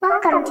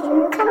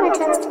Welcome to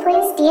Comatose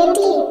Plays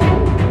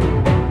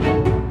D&D.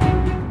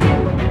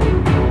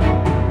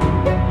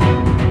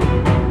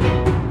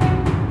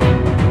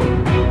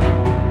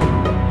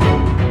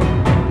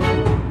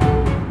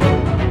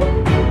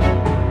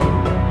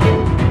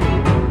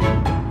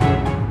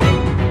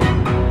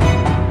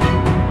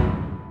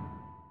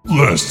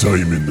 Last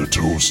time in the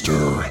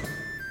toaster.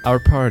 Our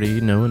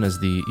party, known as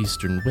the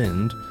Eastern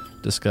Wind,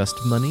 discussed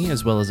money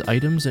as well as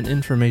items and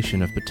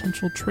information of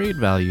potential trade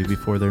value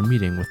before their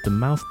meeting with the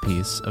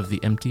mouthpiece of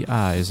the Empty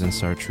Eyes in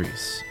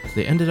Sartreuse.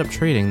 They ended up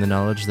trading the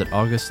knowledge that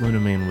August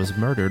Lunamain was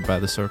murdered by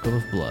the Circle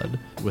of Blood,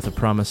 with a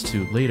promise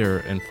to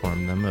later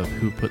inform them of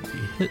who put the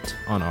hit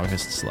on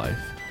August's life,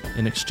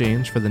 in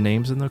exchange for the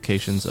names and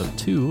locations of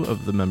 2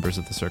 of the members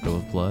of the Circle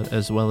of Blood,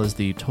 as well as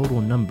the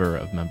total number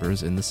of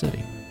members in the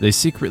city. They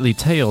secretly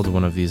tailed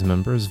one of these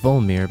members,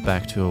 Volmir,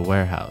 back to a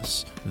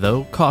warehouse.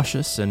 Though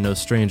cautious and no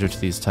stranger to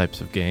these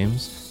types of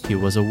games, he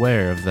was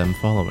aware of them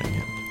following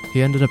him.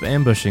 He ended up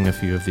ambushing a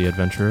few of the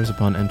adventurers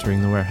upon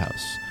entering the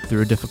warehouse.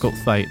 Through a difficult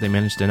fight, they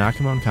managed to knock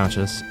him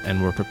unconscious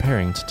and were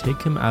preparing to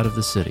take him out of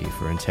the city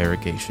for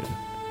interrogation.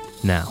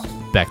 Now,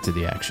 back to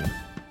the action.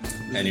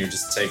 And you're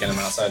just taking them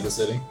outside the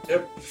city?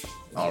 Yep.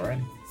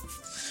 Alrighty.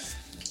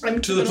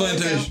 To the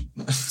plantation.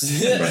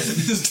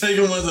 Just take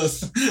him with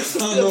us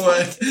on the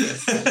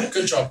way.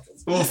 Good job.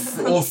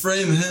 We'll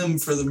frame him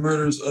for the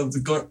murders of the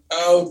guard.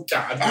 Oh,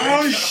 God.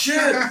 Oh,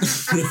 shit!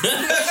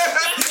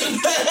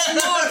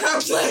 More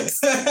complex.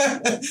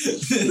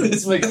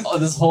 Let's make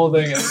this whole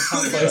thing as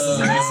complex as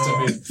it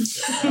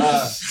needs to be.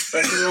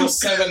 I can roll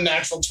 7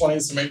 natural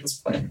 20s to make this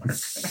plan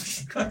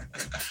work.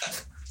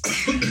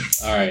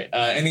 Alright.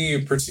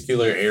 Any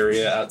particular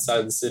area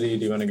outside the city?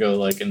 Do you want to go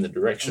like in the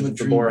direction of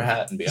the boar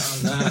hat and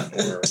beyond that?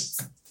 Or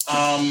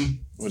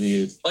what do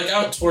you like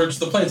out towards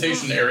the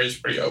plantation area is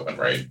pretty open,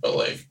 right? But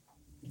like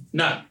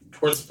not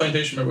towards the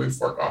plantation, maybe we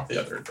fork off the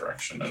other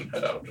direction and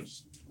head out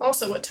just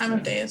Also, what time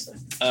of day is it?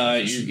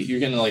 you're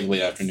getting like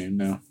late afternoon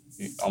now.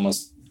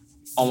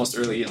 Almost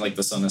early, like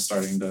the sun is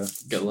starting to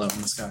get low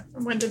in the sky.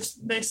 When did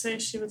they say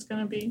she was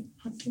going to be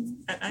hunting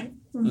at night?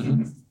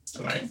 Mm-hmm.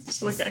 tonight.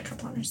 So we got a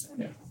couple hours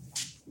there. Yeah.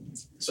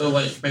 So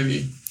like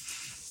maybe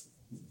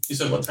you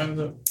said what time is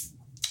it?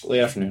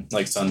 Late afternoon,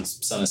 like sun is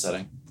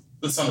setting.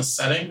 The sun is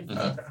setting? Mm-hmm.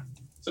 Okay.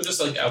 So just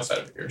like outside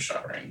of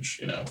earshot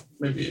range,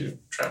 maybe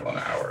travel an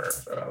hour or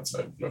so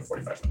outside,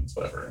 45 minutes,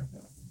 whatever.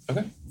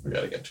 Okay. We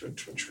gotta get to a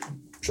tree.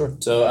 Sure.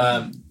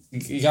 So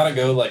you gotta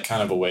go like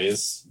kind of a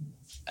ways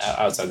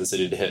outside the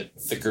city to hit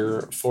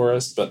thicker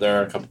forest, but there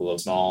are a couple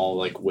of small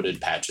like wooded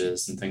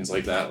patches and things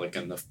like that, like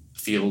in the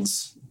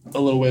fields a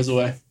little ways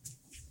away.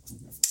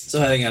 So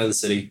heading out of the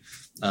city,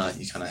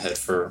 you kind of head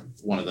for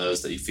one of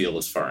those that you feel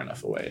is far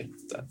enough away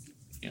that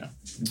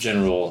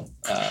general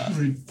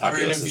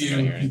populace isn't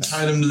going to hear anything.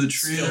 Tied him to the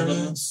tree.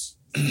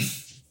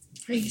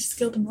 Are you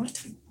skilled in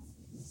what?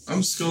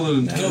 I'm skilled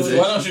in Why intimidation.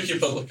 don't you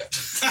keep a lookout?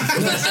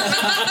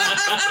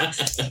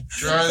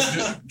 Dry's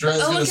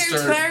Oh, gonna look,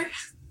 start. where?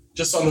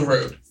 Just on the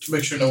road to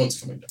make sure no one's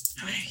coming down.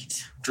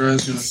 Alright.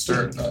 Dry's gonna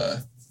start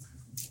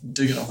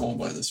digging a hole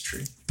by this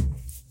tree.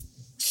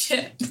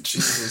 Shit.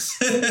 Jesus.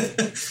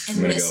 And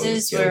this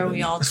is where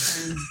we all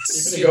turn Go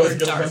super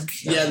dark.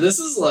 Yeah, this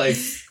is like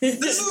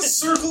This is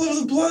Circle of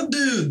the Blood,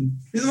 dude.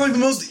 He's like the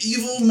most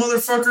evil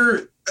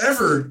motherfucker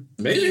ever.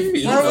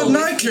 maybe. Why wouldn't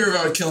I care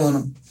about killing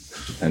him?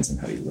 Depends on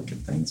how you look at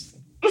things.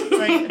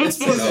 Right. It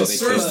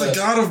serves the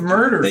god of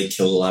murder. They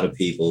kill a lot of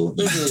people,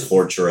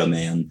 torture a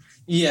man.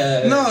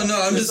 Yeah. No,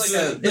 I'm It's just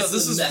like saying. this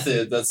is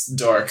method that's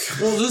dark.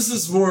 Well, this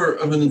is more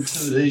of an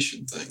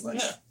intimidation thing. Like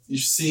Yeah. you're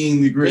seeing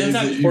the We grave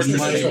haven't that you tortured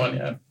might. anyone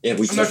yet. Yeah,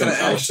 we I'm not took him gonna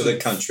out to actually- the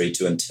country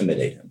to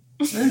intimidate him.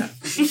 Yeah.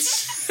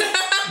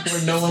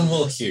 Where no one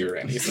will hear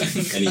anything.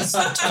 And he's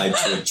tied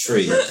to a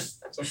tree,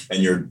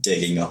 and you're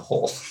digging a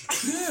hole.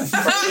 Yeah.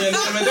 Part of the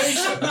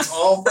intimidation. That's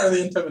all part of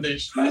the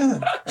intimidation.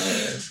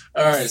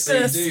 Alright, so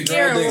It's you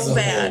gonna dig scare a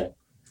bad. hole.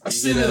 I've You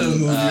seen get it in a him,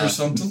 movie or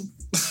something.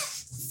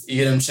 You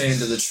get him chained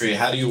to the tree.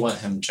 How do you want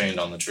him chained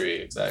on the tree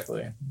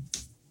exactly?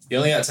 You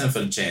only got 10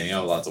 foot of chain. You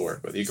have a lot to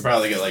work with. You could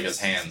probably get like his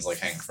hands like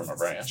hanging from a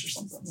branch or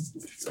something.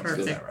 If you want to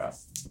do that route.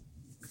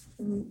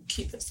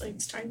 Keep his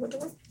legs tied with the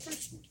rope.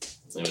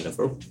 Enough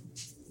rope.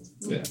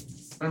 Yeah.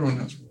 Everyone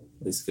knows.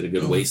 At least get a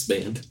good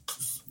waistband.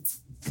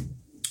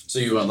 So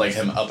you want like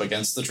him up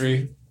against the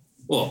tree?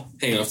 Well,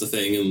 hang off the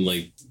thing and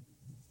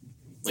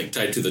like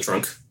tied to the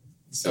trunk.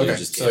 So Okay. you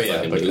just So can't yeah,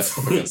 fucking up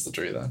move. against the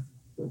tree then.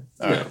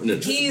 Alright. No.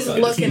 He's But-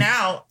 looking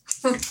out.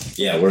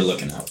 Yeah, we're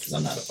looking out because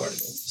I'm not a part of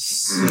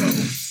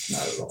it.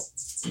 Not at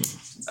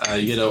all.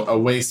 You get a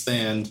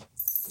waistband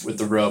with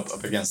the rope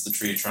up against the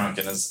tree trunk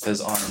and his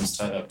arms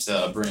tied up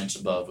to a branch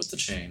above with the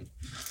chain.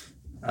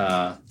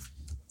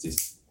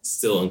 He's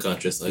still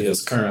unconscious. He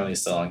is currently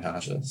still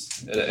unconscious.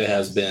 It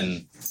has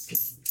been,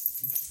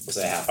 we'll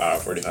say, half hour,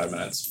 45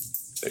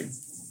 minutes to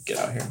get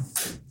out here.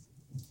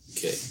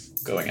 Okay.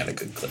 Going at a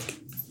good clip.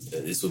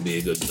 This would be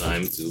a good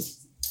time to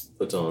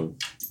put on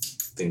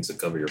things to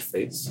cover your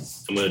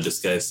face. I'm going to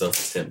disguise self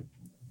as him.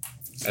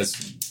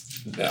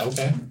 Yeah,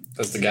 okay.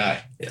 That's the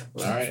guy. Yeah.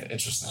 All right,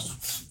 interesting.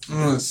 I'm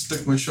gonna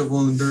stick my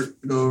shovel in the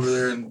dirt, go over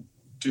there, and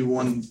do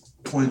 1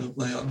 point of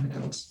lay on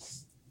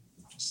hands.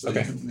 Just so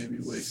Okay. you can maybe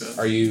wake up.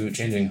 Are you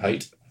changing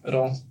height at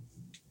all?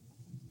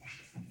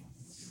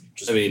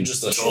 I mean,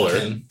 just a taller.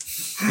 short 10.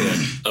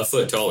 Yeah, a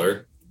foot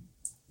taller.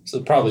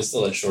 So probably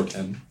still a short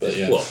 10, but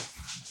yeah. Well,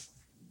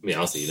 I mean,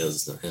 obviously he knows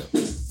it's not him.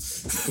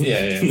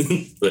 yeah.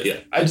 But yeah.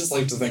 I just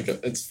like to think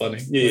it's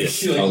funny. Yeah.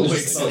 He like Oh,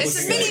 wakes up It's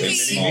a looking mini like me.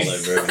 Smaller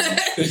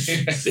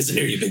version. Listen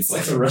here, you big It's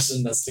like fucker. a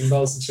Russian nesting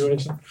doll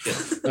situation. Yeah.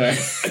 Alright.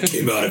 I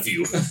came out of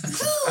you.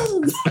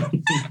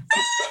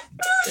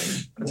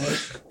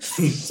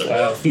 Sorry.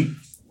 Wow.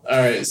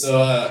 Alright,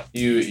 so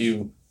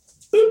you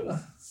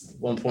boop,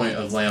 1 point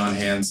of lay on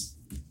hands.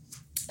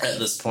 At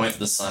this point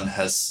the sun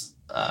has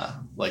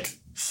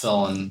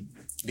fallen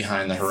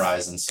behind the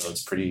horizon, so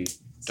it's pretty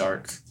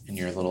dark in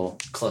your little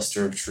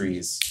cluster of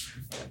trees.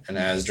 And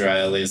as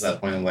Dry lays that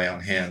point of lay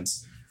on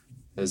hands,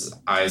 his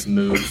eyes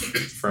move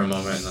for a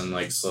moment and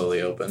then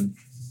slowly open.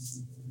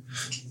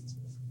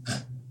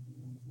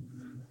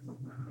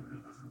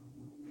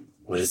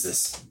 What is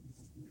this?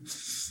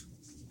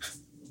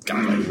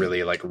 Got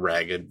really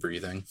ragged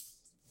breathing.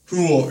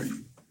 Who are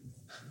you?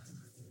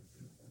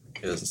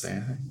 He doesn't say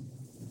anything.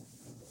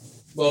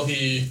 Well,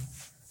 he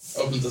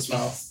opens his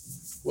mouth.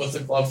 With a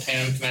gloved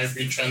hand, can I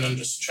reach in and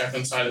just check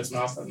inside his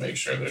mouth and make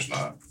sure there's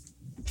not...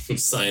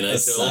 Cyanide A pill.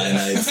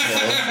 cyanide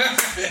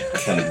pill.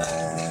 Come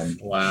on.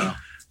 Wow.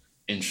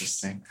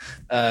 Interesting.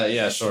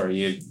 Yeah, sure.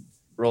 You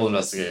roll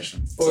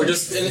investigation. Or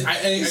just, I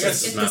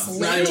guess His not mouth.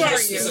 even Or your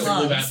specifically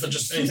lungs. that, but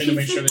just anything to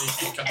make sure that he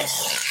can't cut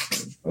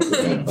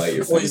Don't bite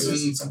your fingers.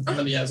 poison, something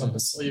that he has on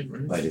his sleeve.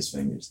 Right? Bite his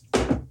fingers.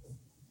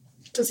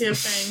 Does he have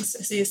fangs?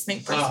 Is he a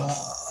snake person?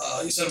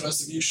 You said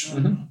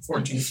investigation.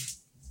 14.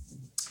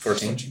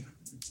 14.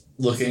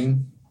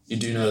 Looking, you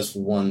do notice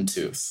one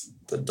tooth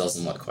that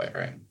doesn't look quite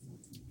right.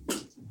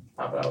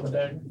 Pop it out of the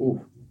dagger.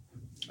 Ooh.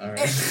 Alright.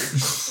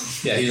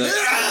 Yeah, he's like,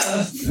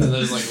 "Ah!" And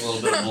there's a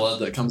little bit of blood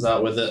that comes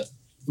out with it.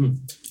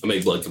 I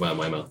make blood come out of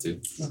my mouth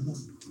too.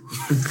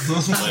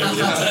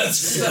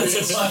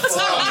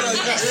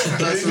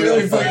 That's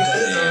really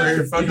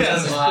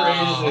fucking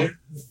Wow.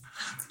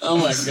 Oh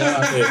my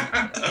god.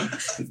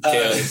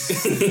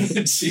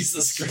 Okay.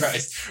 Jesus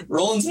Christ.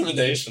 Roll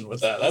intimidation with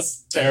that.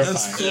 That's terrifying.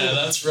 That's cool. Yeah,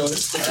 that's really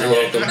You're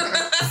welcome.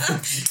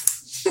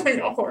 Like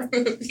a horror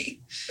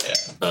movie.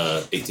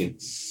 18.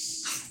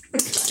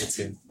 It's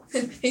good.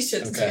 He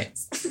should Okay.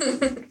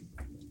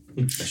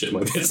 I shit my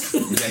pants.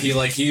 Yeah, he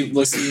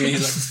looks at you and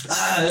he's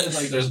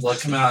like, there's blood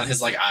coming out and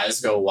his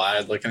eyes go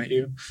wide looking at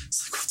you. It's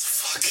like, what the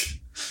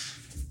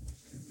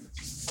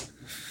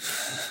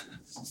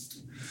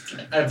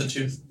fuck? I have the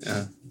tooth.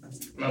 Yeah.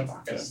 I'm gonna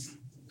pocket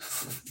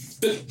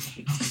it.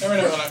 Never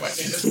know when I might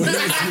need it.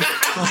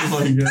 Oh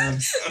my god.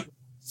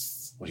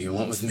 What do you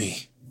want with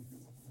me?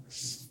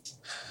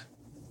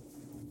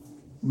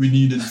 We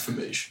need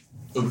information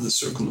of the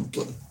circle of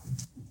blood.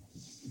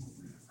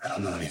 I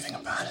don't know anything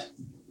about it.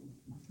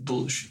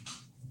 Bullshit.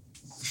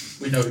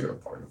 We know you're a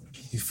part of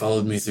it. You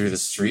followed me through the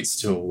streets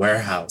to a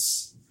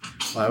warehouse.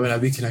 Why would I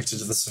be connected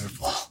to the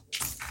circle?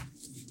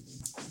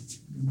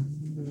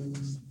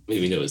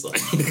 Maybe know his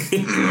lying.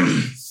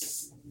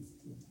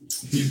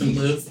 You can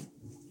live,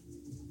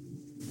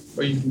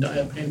 or you can die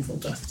a painful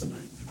death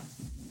tonight.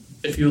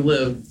 If you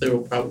live, they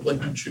will probably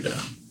hunt you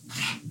down,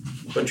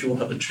 but you will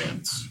have a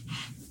chance.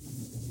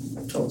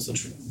 Tell us the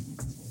truth.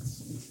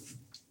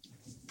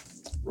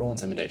 Roll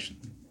intimidation.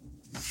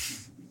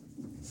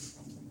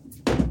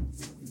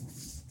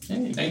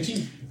 Hey,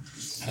 19.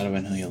 How do I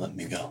know you'll let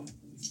me go?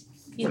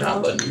 You We're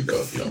not don't. letting you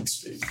go if you don't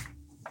speak.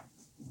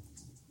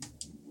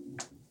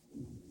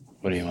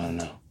 What do you want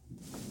to know?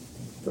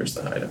 Where's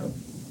the hideout?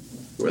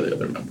 Who are the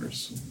other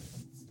members?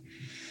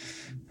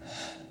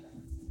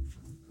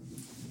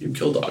 You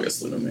killed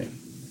August Luname.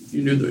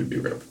 You knew there would be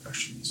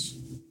repercussions.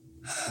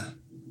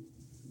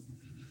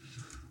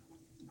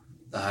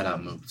 The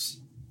hideout moves.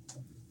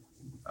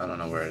 I don't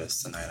know where it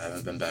is tonight. I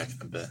haven't been back in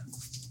a bit.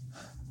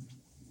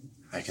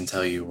 I can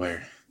tell you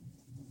where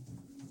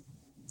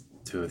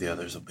 2 of the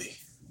others will be.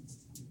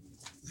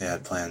 They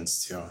had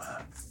plans to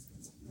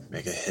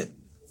make a hit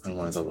on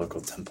one of the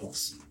local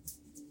temples.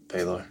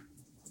 Baylor.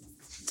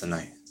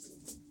 Tonight.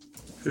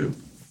 Who?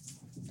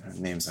 Their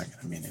name's not going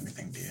to mean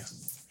anything to you.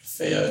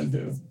 Fea and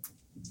who?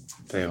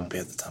 They won't be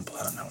at the temple.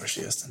 I don't know where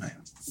she is tonight.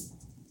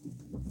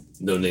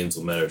 No names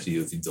will matter to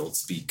you if you don't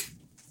speak.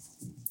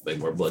 Make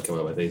more blood come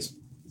out of my face.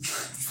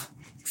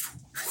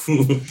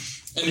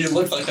 And you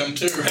look like him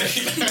too,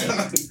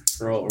 right?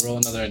 Roll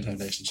another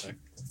intimidation check.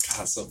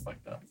 God, so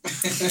fucked up.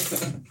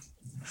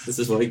 This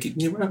is why you keep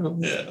me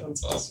around. Yeah,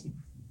 that's awesome.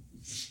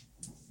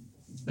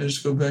 I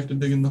just go back to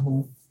digging the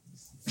hole.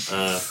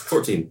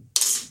 14.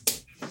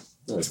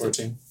 No, it's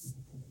 14.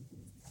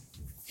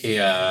 He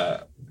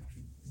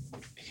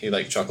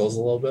chuckles a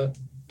little bit.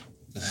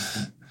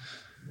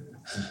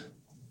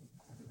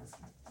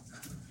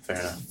 Fair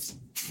enough.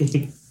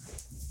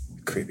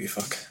 Creepy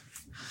fuck.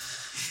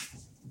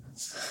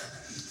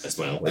 I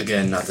smile.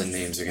 Again, not that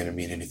names are gonna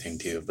mean anything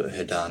to you, but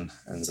Hidan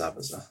and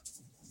Zabaza.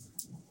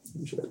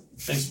 Shit.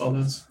 Thanks,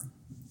 Valdez.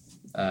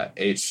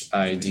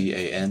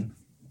 Hidan,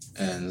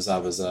 and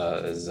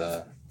Zabuza is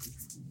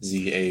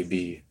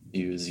Zabuza.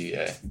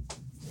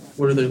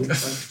 What do they look like?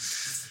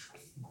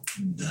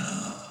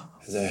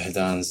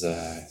 Hidan's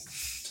a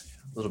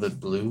little bit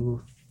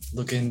blue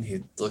looking.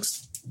 He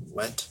looks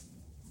wet.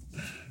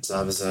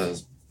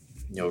 Zabuza,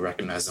 you'll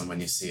recognize him when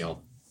you see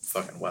all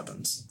fucking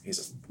weapons. He's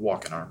a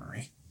walking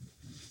armory.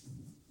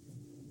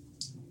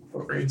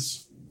 What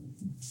race?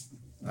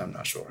 I'm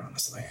not sure,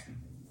 honestly.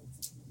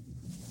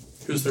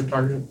 Who's their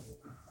target?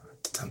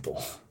 The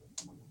temple.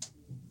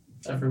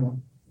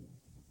 Everyone.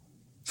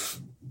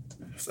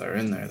 If they're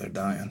in there, they're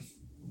dying.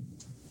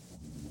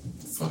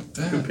 Fuck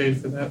Who that. paid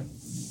for that?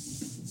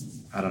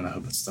 I don't know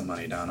who puts the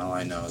money down. All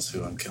I know is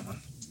who I'm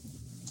killing.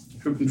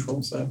 Who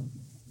controls that?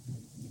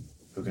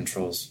 Who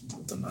controls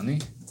the money?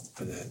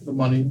 Or The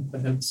money, the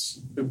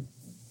heads.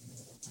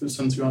 Who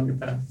sends you on your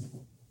path?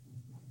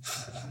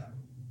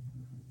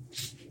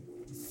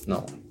 No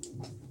one.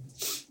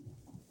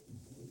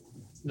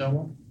 No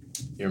one.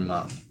 Your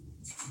mom.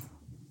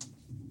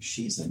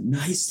 She's a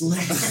nice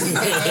lady.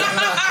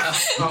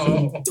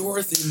 Oh.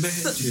 Dorothy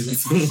Magic.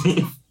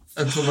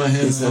 I put my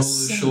hand on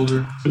his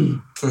shoulder.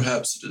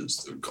 Perhaps it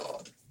is their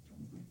god.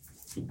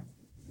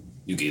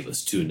 You gave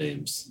us 2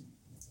 names.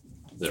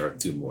 There are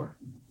 2 more.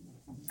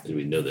 And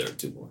we know there are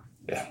 2 more.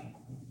 Yeah.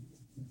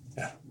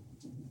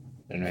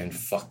 Their name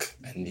Fuck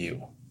and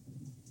You.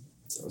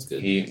 Sounds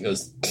good. He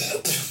goes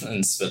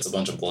and spits a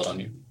bunch of blood on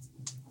you.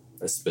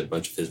 I spit a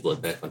bunch of his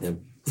blood back on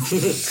him.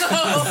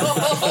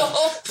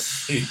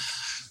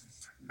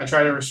 I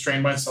try to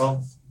restrain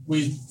myself.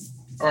 We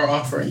are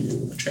offering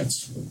you a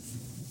chance to live.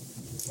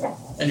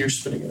 And you're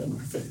spitting it in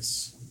my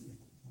face.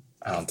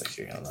 I don't think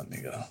you're gonna let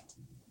me go.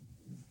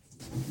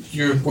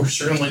 We're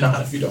certainly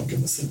not if you don't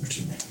give us the other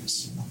 2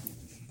 names.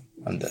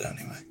 I'm dead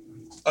anyway.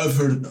 I've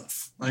heard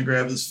enough. I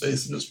grab his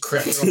face and just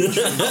crack it on the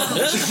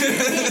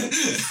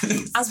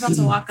I was about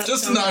to walk up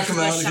Just to to knock him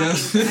out again.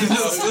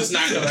 Just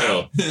knock him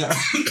out. Yeah.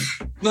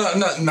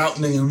 Not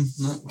mounting him.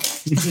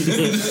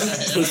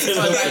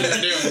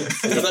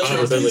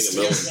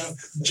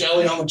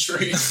 Jelly on the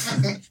tree.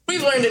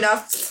 We've learned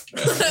enough.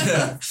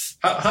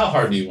 How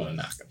hard do you want to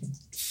knock him?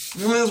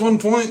 He only has 1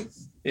 point.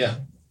 Yeah.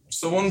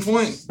 So 1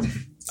 point.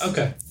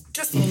 Okay.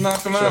 Just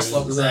Knock him out. So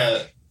it was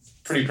a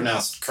pretty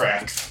pronounced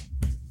crack.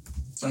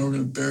 Now we're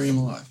gonna bury him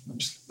alive. I'm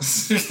just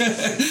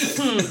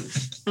kidding.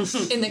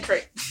 in the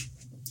crate.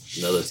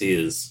 Now that he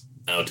is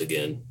out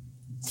again,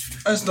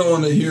 I just don't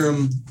want to hear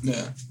him.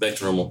 Yeah, back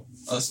to normal.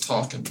 us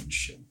talking and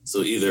shit.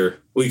 So either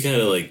we kind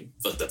of like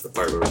fucked up the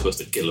part where we're supposed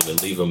to kill him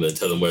and leave him and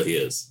tell him where he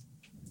is.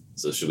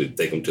 So should we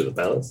take him to the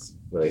palace?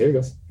 We're like, here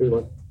you go. Here's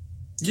one.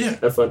 Yeah,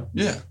 Have fun.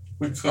 yeah.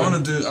 We could. I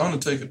want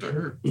to take it to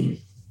her.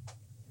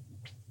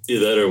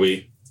 Either that or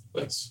we.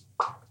 Like,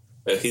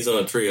 he's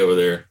on a tree over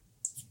there.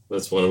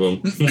 That's one of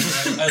them.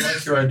 I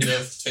like your idea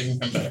of taking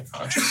him back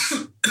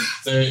conscious.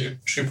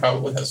 She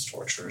probably has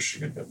torture. She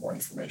could get more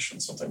information,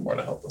 something more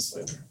to help us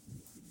later.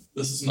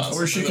 This is not.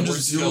 Or she can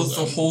just deal with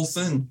the whole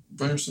thing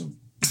by herself.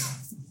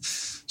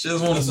 She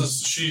doesn't want to.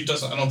 She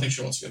doesn't. I don't think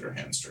she wants to get her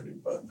hands dirty,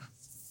 but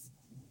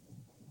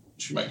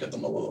she might get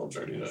them a little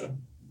dirty to.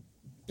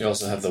 You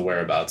also have the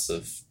whereabouts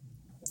of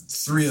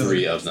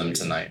Three of them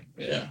tonight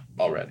Yeah.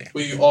 already.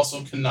 We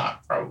also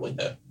cannot probably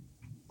hit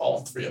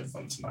all 3 of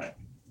them tonight.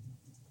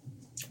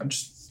 I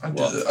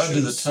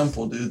did the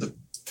temple, dude. The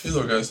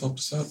Palo guys helped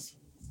us out.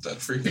 That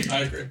freaking.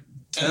 I agree.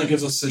 And it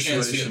gives us a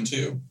chance to situation.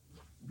 get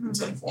 2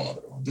 instead of 1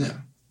 other one.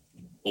 Yeah.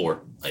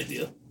 Or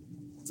idea.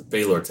 The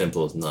Baylor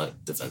Temple is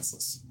not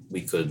defenseless.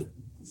 We could,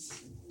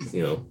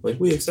 like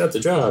we accept the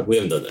job. We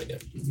haven't done that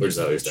yet. We're just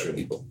out here stabbing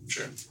people.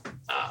 Sure.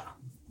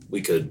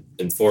 We could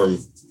inform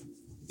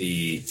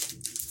the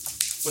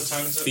What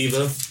time is it?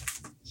 FIVA.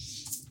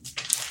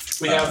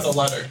 We have the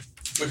letter.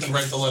 We can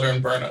write the letter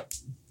and burn it.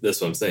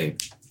 That's what I'm saying.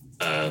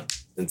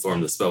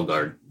 Inform the spell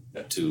guard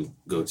to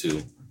go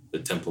to the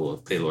Temple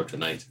of Palor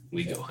tonight.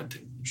 We go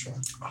hunting. Sure.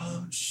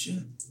 Oh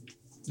shit.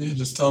 Yeah,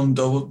 just tell them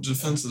double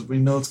defenses. We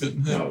know it's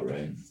getting hit. Oh,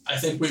 right. I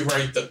think we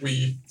write that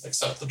we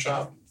accept the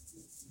job.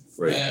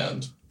 Right.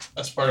 And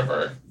as part of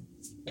our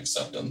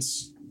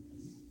acceptance,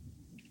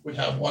 we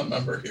have 1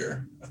 member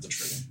here at the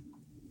tree.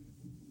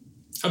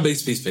 A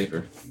base piece of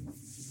paper.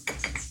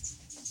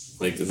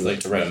 Like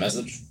To write a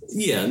message?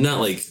 Yeah, not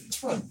like It's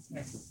fun.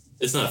 Yeah.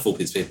 it's not a full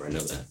piece of paper. I know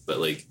that, but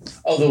like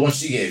Oh, the one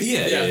she gave.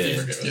 yeah. They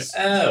forgive us.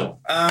 Oh,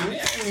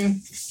 yeah, I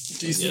mean,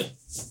 Decent.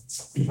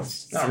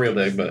 not real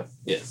big, but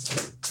Yeah.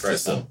 very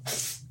small.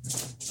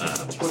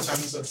 What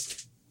time is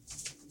it?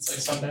 It's like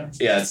sundown.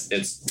 Yeah,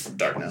 it's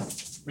dark now.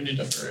 We need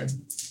to hurry.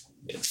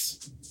 Yes.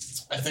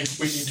 I think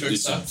we need to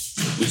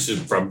accept. We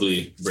should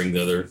probably bring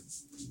the other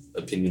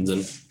opinions in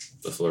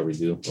before we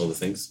do all the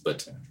things,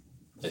 but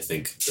I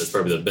think that's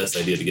probably the best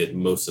idea to get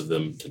most of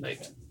them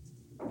tonight.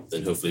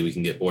 Then hopefully we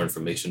can get more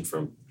information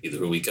from either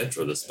who we catch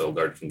or the spell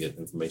guard can get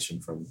information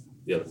from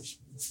the others.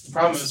 The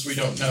problem is we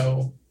don't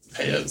know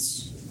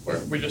Paya's.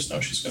 We just know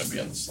she's going to be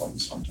in the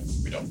slums hunting.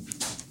 We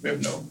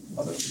have no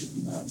other lead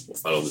than that. We'll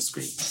follow the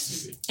screen.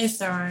 If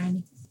there are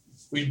any.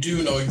 We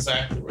do know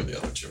exactly where the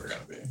other 2 are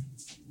going to be.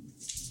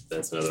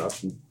 that's another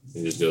option.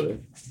 We just go there.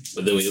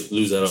 But then we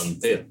lose out on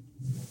Thea.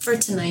 For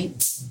tonight,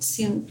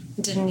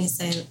 didn't you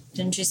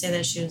say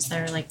that she was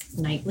there like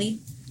nightly?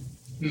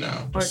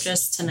 No. Or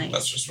just tonight?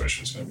 That's just where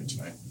she was going to be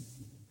tonight.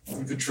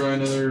 We could try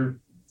another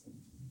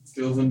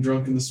Gilvin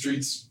drunk in the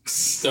streets.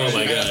 Oh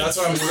my god. That's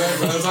what I'm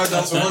saying.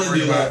 That's what I want to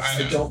do that.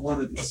 I don't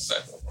want to do that. That's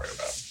exactly what I'm worried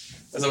about.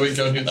 And so we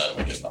go do that and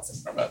we get nothing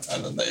from it,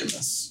 and then they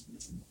miss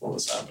what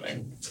was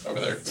happening over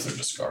there because they're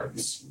just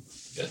guards.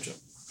 Gotcha.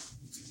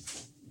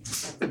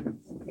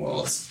 Well,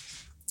 let's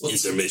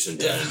Intermission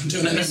time. yeah, do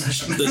an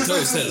intermission. The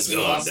toast has We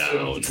gone lost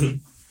down. two.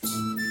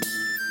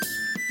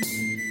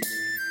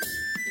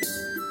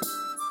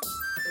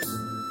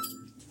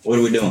 What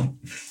are we doing?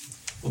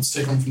 Let's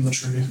take them from the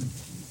tree,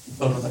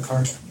 put them in the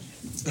cart,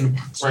 In a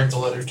box. write the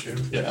letter to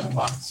in a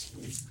box.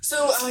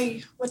 So,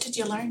 what did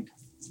you learn?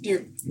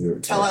 You're We were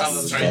Tell talking us. Oh,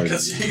 that's about right, garden.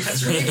 because you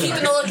guys are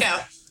keeping a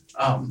lookout.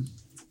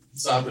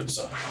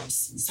 Zabuza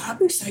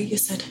Zabuza, you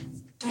said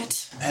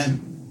that.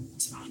 and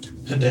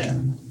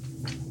Hidan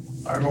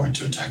are going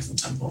to attack the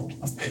temple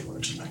of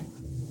Paylor tonight.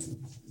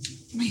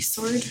 My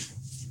sword,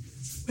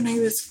 when I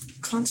was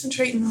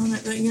concentrating on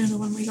it, the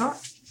one we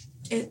got,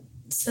 it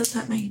said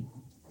that name.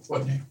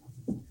 What name?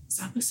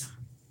 Zabuza.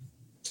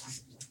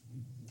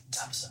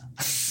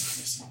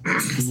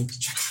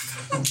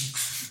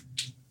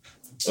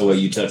 So what,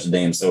 you touched the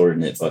damn sword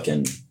and it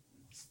fucking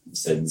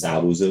said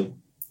Zabuza?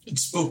 It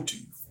spoke to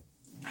you.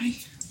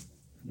 Right.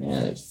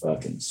 Man, it's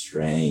fucking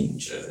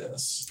strange.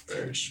 Yes,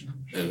 very sure.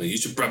 And you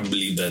should probably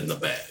leave that in the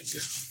bag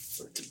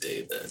for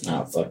today then.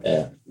 Nah, fuck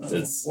that.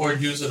 That's Or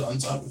use it on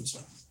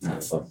Zabuza. Nah,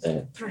 fuck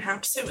that.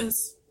 Perhaps it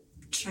was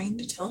trying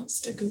to tell us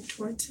to go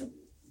towards him.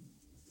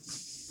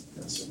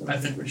 Yes, I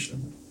think we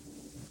should.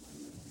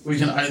 We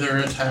can either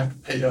attack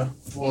Peta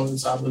or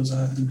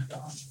Zabuza and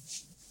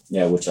Hidan.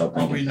 Yeah, which I'll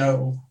But we think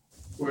know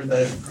where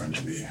they are going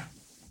to be.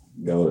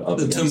 go up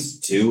The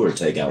against two or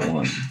take out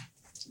one.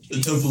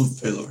 The Temple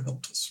of Palor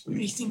helped us. What do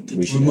you think? We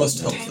We should must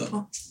help help them.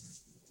 Temple.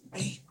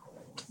 Right.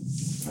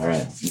 All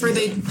right. For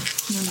they know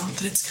not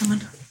that it's coming.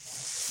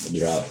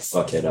 Drop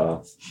fuckhead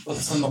off.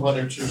 Let's send the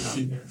letter to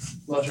Peter.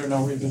 Let her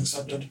know we've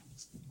accepted.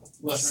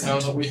 Let her know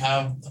that we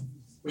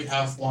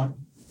have one.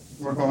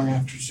 We're going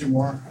after two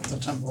more at the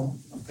temple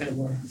of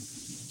Palor.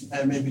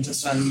 And maybe to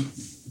send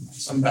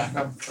some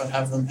backup, but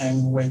have them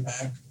hang way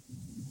back.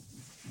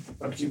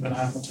 But keep an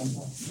eye on the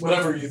temple.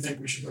 Whatever you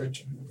think we should write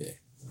to.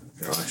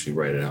 I'll actually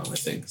write it out, I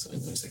think. So I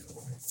know exactly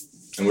what.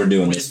 And we're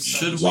doing Wait, this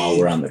should while we-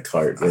 we're on the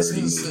cart. We're I was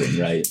already gonna moving,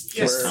 say- right?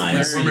 Yes.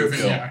 Times, We're moving,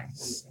 yeah.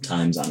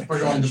 times on a We're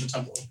going to cart. the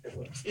temple of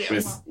Palor.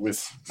 Yeah. With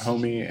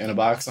homie in a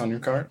box on your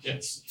cart?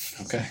 Yes.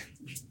 Okay.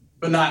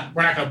 But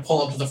we're not gonna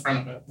pull up to the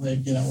front of it. We're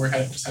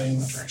just heading in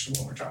the direction of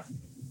what we're talking.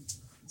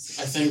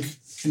 I think,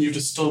 can you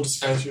just still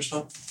disguise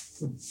yourself?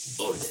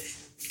 Oh,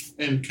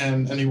 yeah. And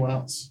can anyone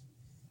else?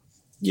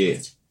 Yeah.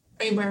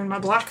 I'm wearing my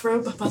black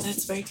robe, but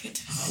that's very good.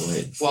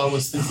 Wait. Well, I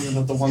was thinking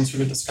that the ones who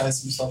could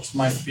disguise themselves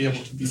might be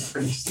able to be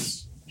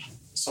priests.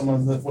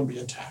 Someone that would be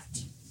attacked.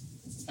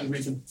 And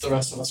the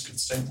rest of us could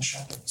stay in the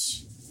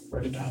shadows,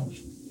 ready to help.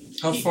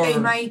 How far?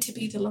 Am I to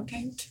be the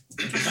lookout?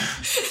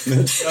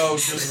 No,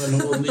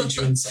 Gillivan will lead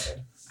you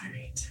inside.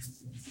 Alright.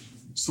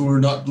 So we're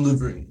not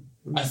delivering.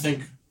 I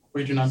think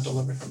we do not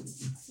deliver him.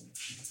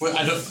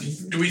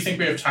 Do we think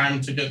we have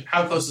time to get?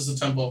 How close is the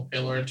temple of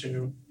Palor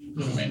to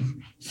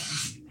Ludomain?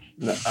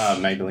 No,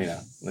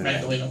 Magdalena.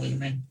 Magdalena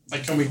Ludomain.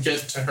 Can we get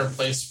to her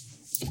place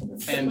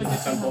and the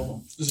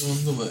temple? Is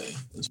on the way.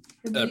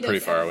 Pretty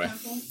far away.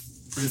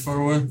 Pretty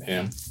far away.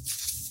 Yeah.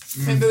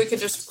 Maybe we could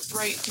just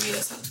meet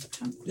us at the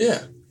temple.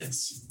 Yeah.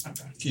 Yes.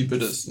 Okay. Keep a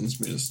distance.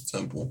 Meet us at the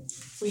temple.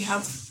 We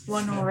have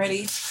one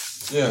already.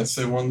 Yeah,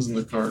 say one's in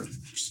the cart.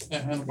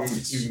 Yeah,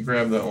 and You can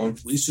grab that one.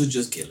 We should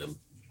just kill him.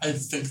 I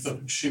think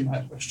that she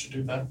might wish to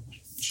do that.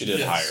 She did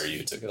Yes. hire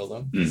you to kill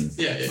them.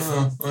 Yeah.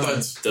 Oh,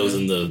 But That was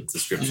in the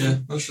description. yeah,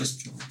 let's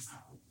just kill him.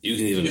 You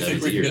can even you have think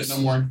his we can get ears. no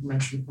more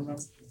information from him?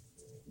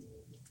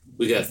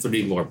 We got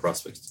 3 more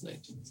prospects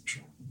tonight.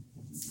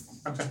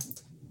 Okay.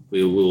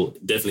 We will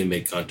definitely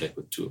make contact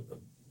with 2 of them.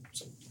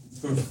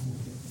 Good.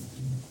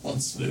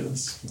 Let's do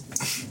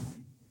this.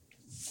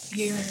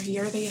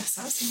 You're the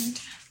assassin.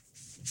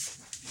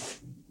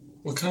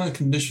 What kind of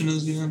condition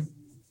is he in?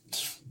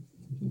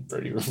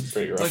 Pretty rough.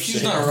 Like, he's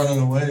shape. not running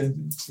away.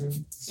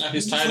 Now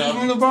he's tied Put him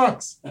up. in the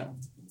box. Yeah.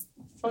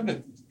 Fuck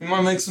it. He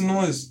might make some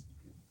noise.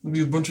 There'll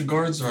be a bunch of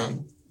guards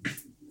around.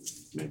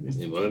 Maybe.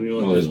 Yeah, whatever you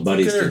want Well, to his do.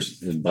 buddies,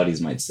 his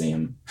buddies might see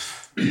him.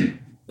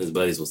 His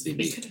buddies will see We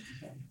me. could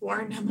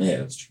warn him. Yeah,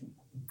 that's true.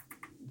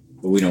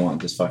 But we don't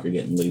want this fucker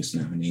getting loose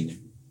now neither.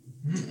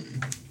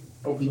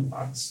 Open the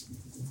box.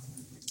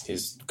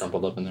 He's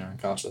crumpled up in there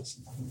unconscious.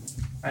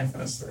 I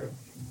finished through.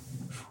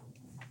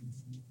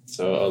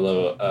 So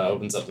Olo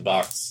opens up the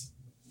box.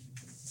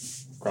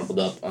 Crumpled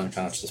up,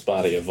 unconscious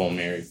body of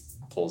Volmir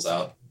pulls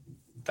out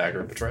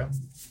dagger of betrayal.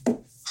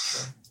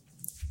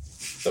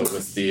 So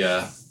with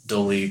the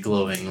dully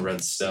glowing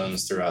red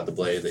stones throughout the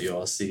blade that you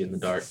all see in the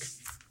dark,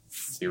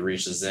 he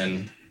reaches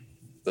in,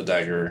 the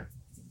dagger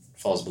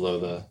falls below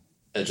the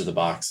edge of the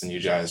box, and you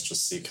guys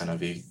just see kind of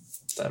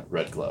that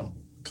red glow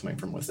coming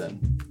from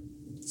within.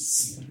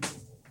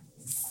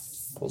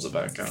 Pulls it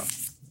back out.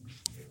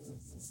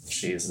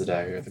 Sheathes the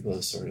dagger. The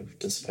glow sort of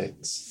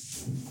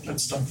dissipates. Good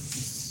stuff.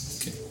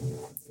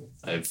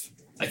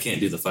 I can't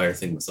do the fire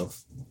thing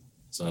myself,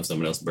 so I'll have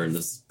someone else burn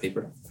this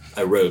paper.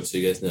 I wrote, so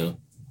you guys know,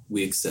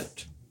 we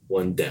accept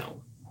 1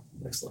 down.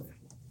 Next line.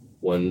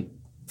 1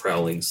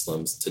 prowling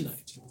slums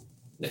tonight.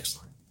 Next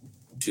line.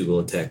 2 will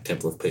attack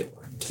Temple of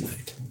Palor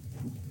tonight.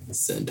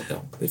 Send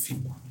help if you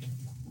want.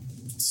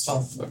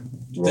 Stealth.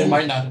 They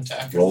might not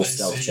attack. Roll if they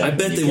stealth see check. I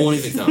bet they won't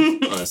even come,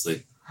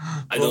 honestly.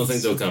 I don't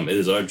think they'll come. It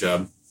is our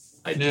job.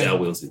 I doubt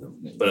we'll see them.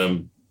 But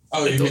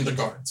Oh, you mean the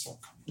guards?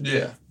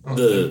 Yeah.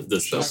 the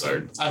spell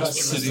guard. I thought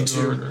you City meant the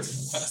guard. guard or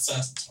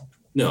assassins.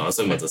 No, I was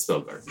talking about the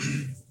spell guard.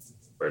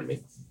 Pardon me.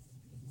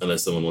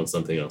 Unless someone wants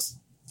something else.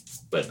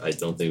 But I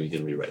don't think we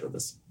can rewrite on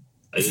this.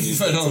 I didn't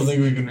use I don't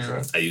think we can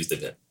rewrite. I used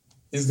it.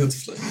 He's got the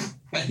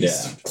flame.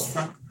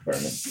 Yeah. Burn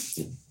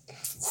it.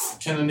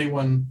 Can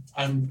anyone?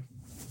 I'm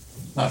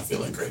not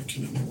feeling great.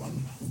 Can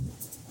anyone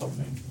help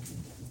me?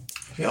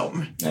 Help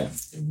me. Yeah.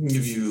 I can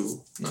give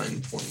you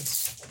 9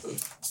 points of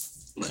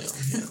lay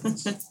on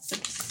hands.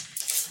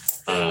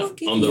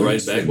 On the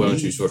right back, why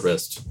don't you short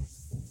rest?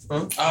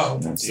 Oh,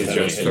 Do you have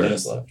any hit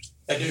dice left?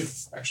 I do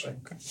actually.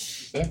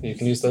 Yeah, you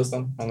can use those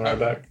then on the right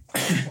back.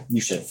 You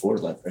should have 4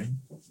 left, right?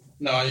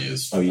 No, I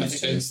used. Oh, you I used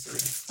think I two. used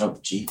 3. Oh,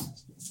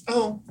 jeez.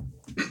 Oh,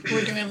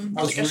 we're doing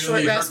I was like a really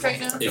short rest hurt right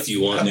now. If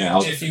you want. Yeah,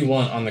 I'll, If you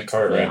want on the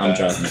cart right I'm back.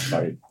 driving the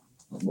cart.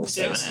 Both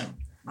Doing sides.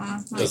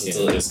 it. Because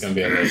it's going to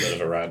be a little bit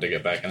of a ride to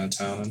get back into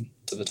town and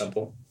to the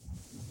temple.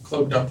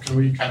 Cloaked up, can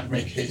we kind of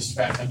make haste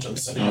back into the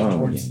city Oh,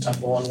 towards yeah. the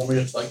temple? And when we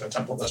get to like the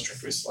temple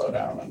district, we slow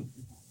down and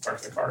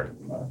park the cart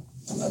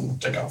and then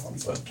take off on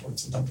foot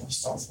towards the temple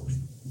stealthily.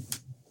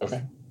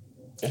 Okay.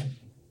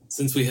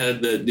 Since we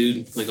had that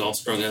dude like all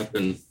strung up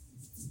and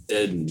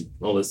dead and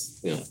all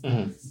this,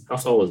 how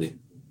tall was he?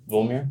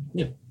 Volmir?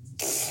 Yeah.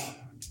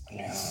 I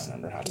don't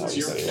remember how tall It's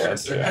you your said he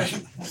was. character, Yeah.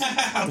 right?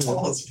 How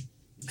tall is he?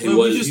 Wait,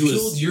 we just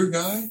killed your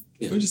guy?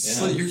 Yeah. We just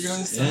slit your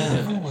guys down?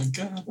 Yeah. Oh my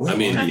god. I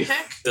mean, The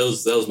heck? that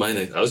was my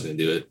next. I was gonna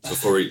do it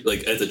before we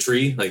like at the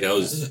tree. Like I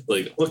was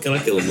like, what can I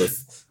kill him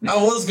with? I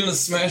was gonna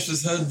smash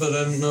his head, but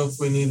I didn't know if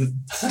we needed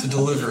to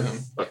deliver him.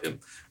 Fuck him.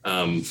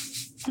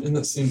 And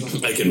that seemed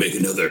I can make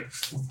another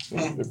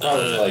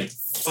Probably like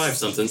 5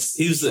 something.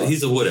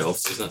 He's a wood elf,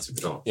 so he's not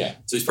super tall. Yeah.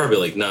 So he's probably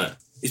like not.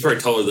 He's probably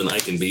taller than I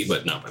can be,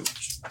 but not by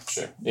much.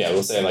 sure. Yeah,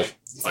 we'll say like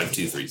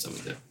 5'2", 3",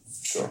 something like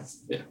that. sure.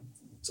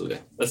 So okay,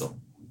 that's all.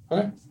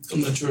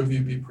 Can the 2 of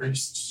you be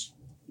priests?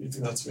 Do you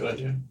think that's a good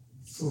idea?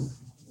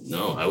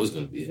 No, I was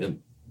gonna be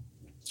him.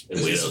 And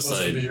Is he wait supposed to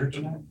outside. be here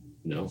tonight?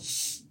 No,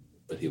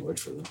 but he worked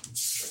for them.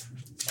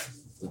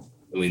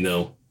 And we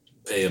know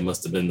Paya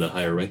must have been the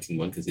higher ranking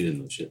one because he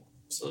didn't know shit.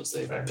 So let's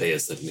say Fair. Paya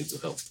said he needs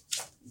help.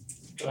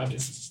 Good idea.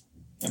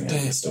 I mean, I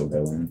can still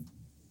go in.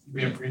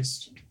 Be a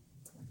priest.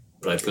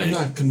 But I I'm plan.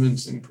 not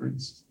convincing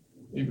priest,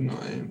 even though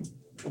I am.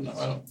 No,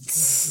 I don't.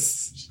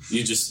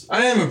 You just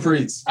I am a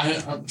priest. I'm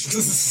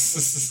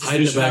hide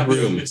in the back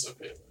room. Piece of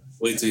paper.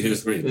 Wait till you hear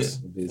screams.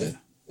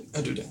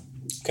 I do that.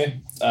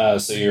 Okay.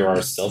 So you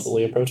are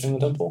stealthily approaching the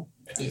temple?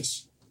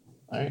 Yes.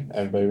 Alright,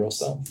 everybody roll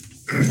stealth.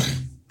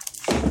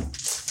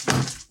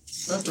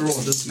 I have to roll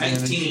a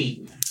disadvantage.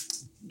 19.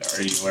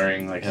 Are you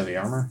wearing like heavy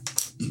armor?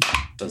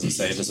 Does it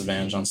say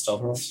disadvantage on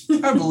stealth rolls?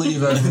 I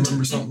believe I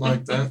remember something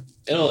like that.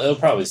 It'll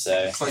probably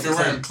say. Clink, You're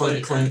wearing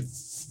clink, clink,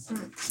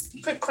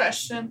 clink. Quick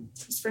question.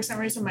 Because for some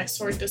reason my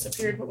sword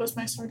disappeared. What was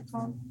my sword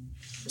called?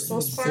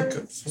 Soul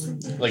Think Spar?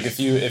 of- Like if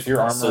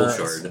your Soul armor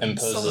shard. Soul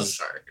imposes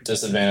Shard.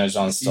 disadvantage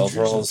on stealth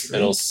Features of rolls, trade.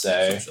 it'll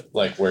say Soul shard.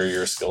 like where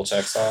your skill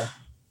checks are,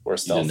 where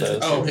stealth didn't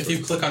is. Oh, if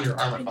you click on your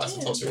armor class,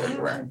 it tells you what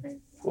you're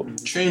wearing.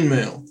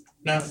 Chainmail.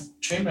 No,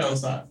 chainmail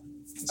is not.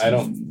 I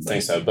don't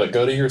think so, but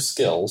go to your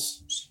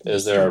skills.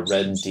 Is there a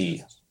red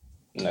D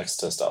next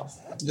to stealth?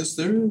 Yes,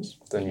 there is.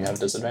 Then you have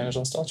disadvantage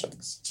on stealth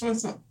checks. That's what I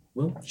thought.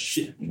 Well,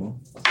 shit.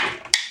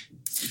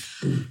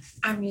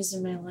 I'm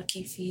using my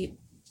lucky feet.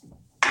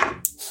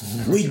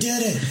 We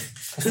did it!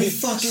 We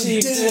fucking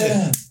did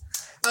it!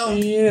 Oh,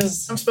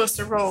 Yes. I'm supposed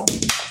to roll.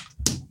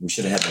 We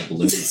should have had the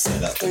balloon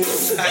set up.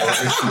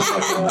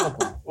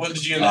 What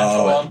did you get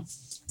natural on?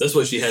 That's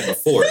what she had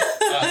before.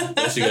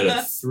 Now she got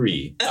a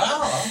 3.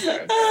 Oh,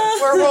 okay.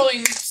 We're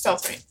rolling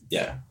stealth, right?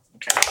 Yeah.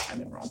 Okay, I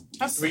didn't roll.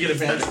 That's Do we get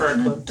advantage for our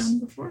I've clips? done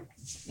before.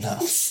 No.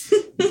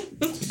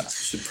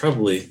 Should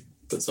probably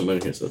put some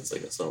in here so it's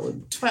like a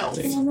solid 12.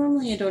 thing. Well,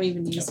 normally I don't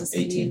even use this. I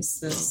 18. use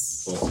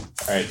this. Cool.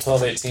 Alright,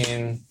 12,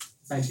 18,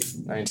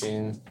 19.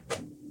 19.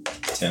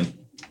 10.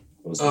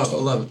 What was it? Oh,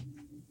 11.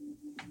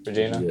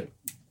 Regina? Yeah.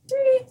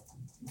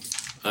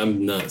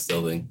 I'm not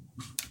stealthing.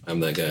 I'm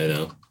that guy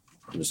now.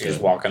 I'm just You're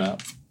just gonna, walking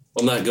up.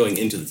 I'm not going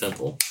into the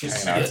temple. Hanging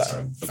out Yes.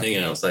 outside. I'm hanging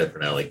outside for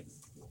now, like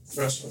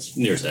The rest of us.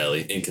 near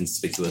Sally,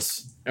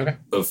 inconspicuous. Okay.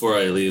 But before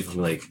I leave, I'm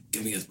like,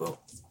 give me his bow.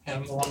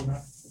 Hand him the long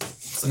guy.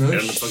 It's like, I don't know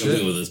what the fuck I'm shit.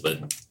 doing with this, but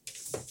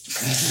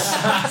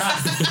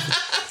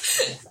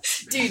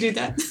Do you do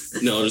that?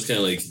 no, I'm just kind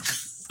of like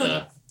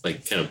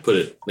like kind of put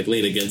it like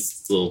lean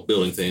against the little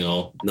building thing,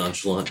 all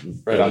nonchalant.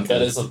 And Right on.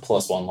 That is a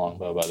 +1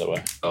 longbow, by the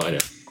way. Oh, I know.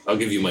 I'll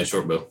give you my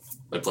short bow.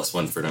 My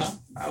 +1 for now.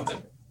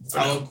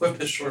 I'll equip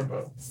his short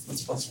bow.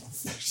 That's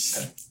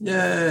 +1.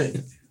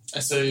 Yay! I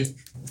say,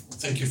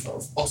 thank you,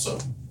 Phil. Also,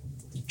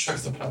 check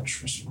the pouch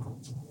for some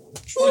gold.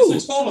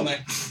 26 gold in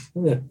there.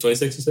 Yeah,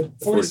 26 you said?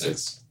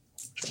 46.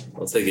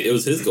 I'll take it. It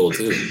was his goal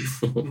too.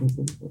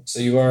 So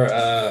you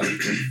are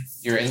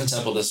you're in the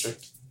Temple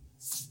District.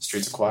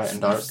 Streets are quiet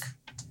and dark.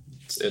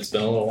 It's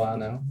been a little while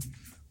now.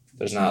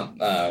 There's not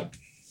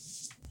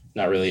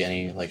really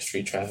any like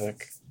street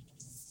traffic.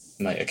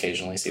 You might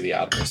occasionally see the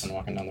odd person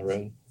walking down the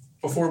road.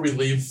 Before we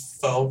leave,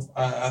 Phil,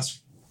 I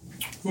ask,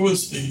 who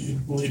is the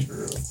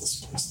leader of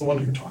this place? The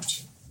one you talked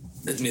to?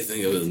 Let me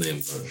think of his name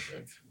for a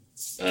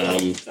sec.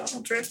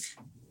 Baldric.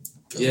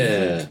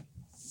 Yeah.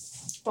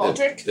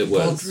 Baldric? It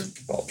was.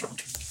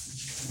 Baldric.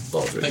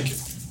 Thank you.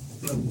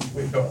 And then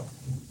we go up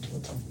to the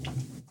temple.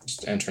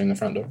 Just entering the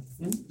front door.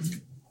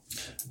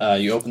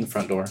 You open the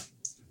front door.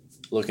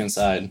 Look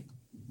inside.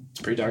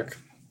 It's pretty dark.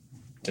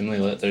 Dimly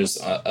lit. There's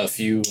a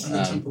few. And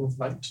the Temple of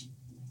Light.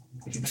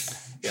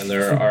 Yeah,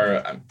 there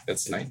are.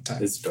 It's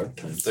nighttime. It's dark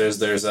time.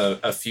 There's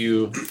a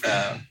few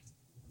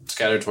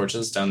scattered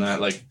torches down that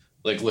like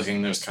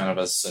looking. There's kind of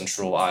a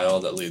central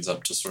aisle that leads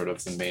up to sort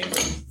of the main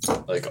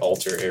like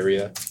altar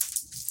area,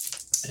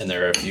 and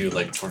there are a few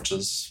like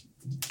torches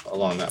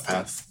along that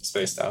path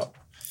spaced out.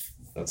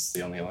 That's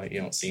the only light.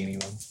 You don't see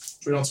anyone.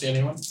 We don't see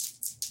anyone.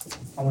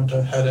 I want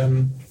to head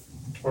in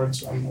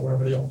towards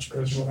wherever the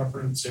altar is or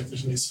whatever and see if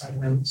there's any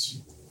side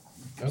rooms.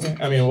 Okay.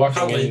 I mean, walking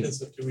How late in.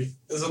 is it?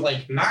 Is it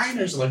like 9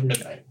 or is it like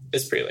midnight?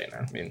 It's pretty late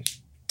now. I mean,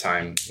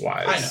 time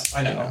wise.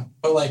 I know.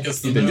 But like,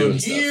 is the You've been moon doing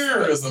stuff,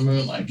 here or is the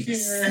moon like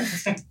here?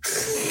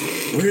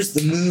 Where's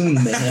the moon,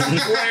 man?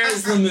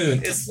 Where's the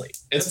moon? It's late.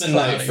 It's been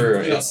cloudy. night for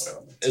We don't it's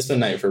know. it's been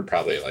night for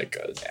probably like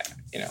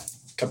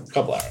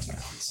couple hours now.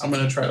 I'm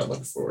gonna try to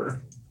look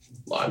for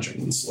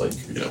lodgings, like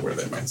where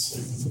they might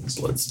sleep.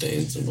 Blood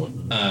stains and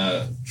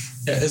whatnot.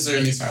 Yeah, is there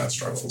any sign of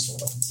struggles or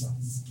stuff?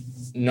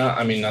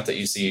 Not that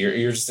you see.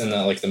 You're just in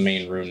the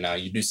main room now.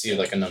 You do see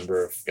like a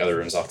number of other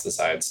rooms off to the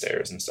side,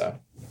 stairs and stuff.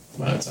 I'm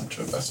gonna attempt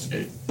to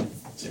investigate,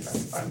 see if I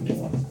can find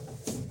anyone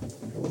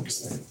who works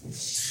there.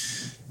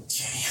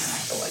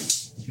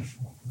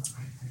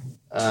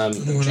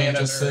 We're not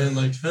just saying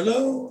like,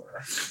 hello?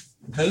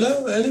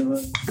 Hello,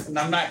 anyone? And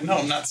I'm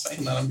not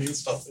saying that. I'm being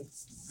stealthy.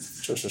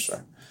 Sure.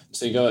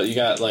 So you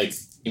got like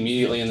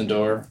immediately in the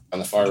door on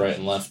the far right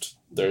and left.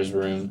 There's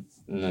room,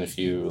 and then if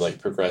you like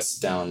progress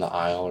down the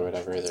aisle or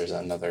whatever, there's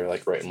another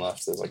like right and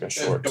left. There's like a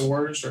short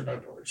Doors or no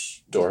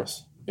doors?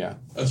 doors. Yeah.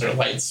 Is there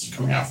lights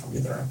coming out from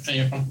either any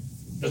of them?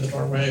 Near the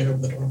doorway, over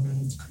the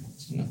doorway?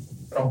 No.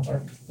 They're all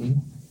dark.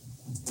 Mhm.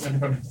 I'm gonna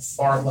go to the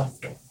far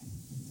left door.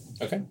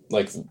 Okay.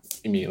 Like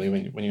immediately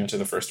when you enter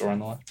the first door on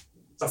the left.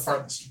 The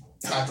farthest.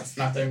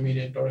 Not the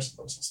immediate doors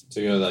closest. So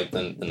you go to like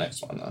the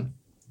next one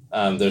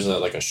then. There's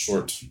a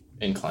short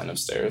incline of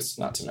stairs,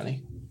 not too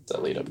many,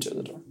 that lead up to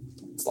the door.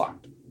 It's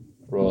locked.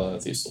 Roll a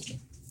thieves' check.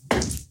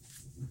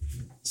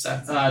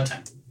 10.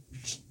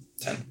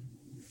 10.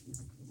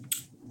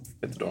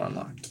 Get the door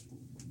unlocked.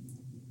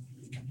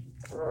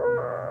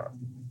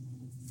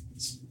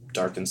 It's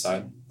dark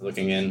inside.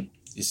 Looking in,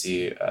 you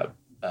see a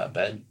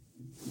bed.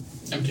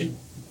 Empty.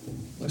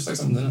 Looks like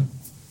something's in it.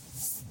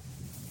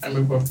 I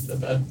move over to the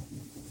bed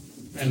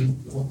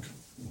and look.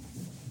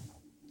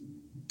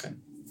 Okay.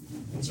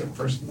 Is there a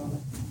person on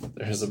it?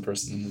 There is a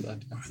person in the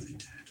bed.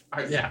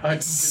 Do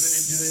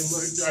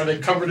they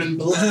covered in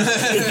blood?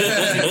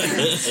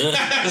 Is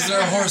there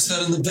a horse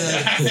head in the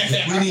bed?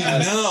 We need to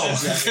know.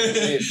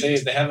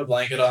 They have a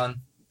blanket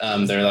on.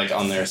 They're like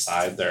on their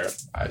side. Their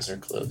eyes are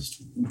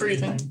closed.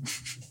 Breathing.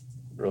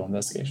 Roll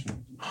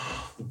investigation.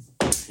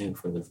 And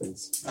for the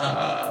face.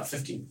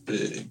 15.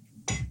 Big.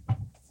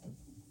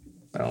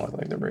 I don't look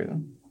like they're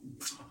breathing.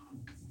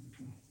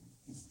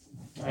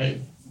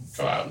 I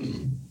go out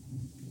and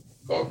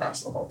go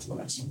across the hall to the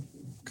next one.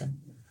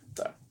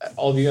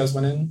 All of you guys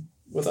went in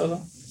with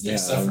Ozo? Yeah.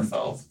 Except for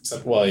Fel.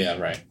 Well, yeah,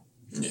 right.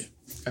 Yeah.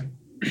 Okay.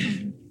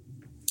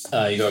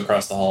 You go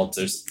across the hall.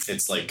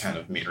 It's like kind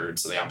of mirrored.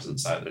 So the opposite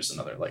side, there's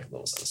another like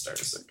little set of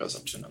stairs that goes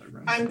up to another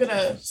room. I'm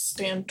gonna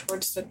stand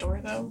towards the door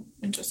though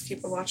and just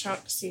keep a watch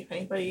out to see if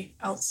anybody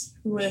else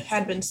who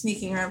had been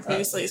sneaking around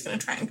previously is gonna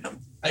try and come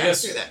back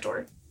through that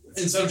door.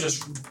 Instead of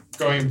just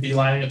going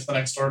beelining it to the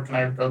next door, can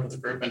I go to the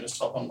group and just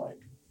tell them like,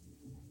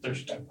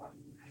 there's a dead body?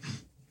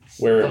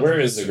 Where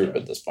is the group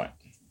at this point?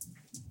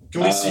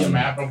 Can we see a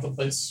map of the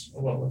place,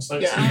 of what it looks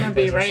like? Yeah, so we I'm can gonna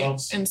be place right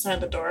ourselves?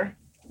 inside the door.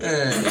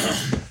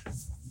 That's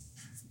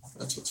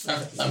what's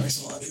Okay, that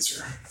makes it a lot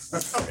easier.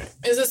 Okay.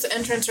 Is this the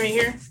entrance right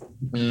here?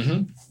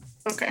 Mm-hmm.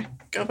 Okay.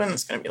 Go up and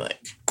it's gonna be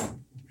like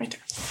right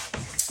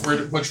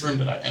there. Which room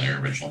did I enter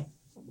originally?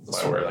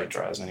 That's where like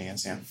Drowsing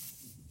is, yeah.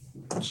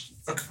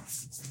 Okay.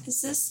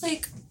 Is this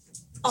like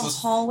a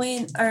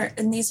hallway,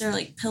 and these are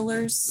like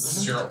pillars? This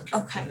is your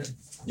Okay.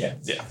 Yeah.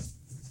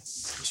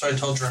 So I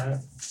tell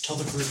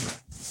the group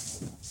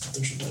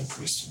there's a dead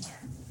priest in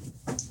there.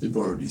 They've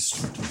already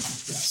started.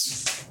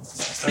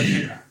 Yes.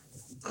 Okay.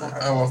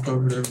 I walk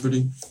over to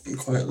everybody and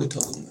quietly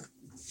tell them that.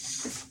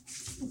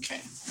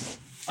 Okay.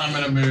 I'm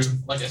gonna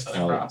move, like I said,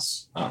 Oh.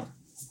 across. Oh.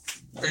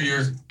 Are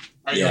you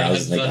I gonna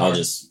was head like, to the I'll north?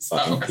 just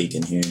fucking okay. peek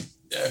in here.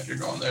 Yeah, if you're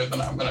going there,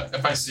 then I'm gonna.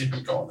 If I see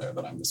him going there,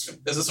 then I'm just gonna.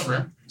 Is this a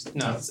room?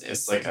 No,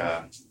 it's like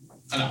a.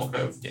 An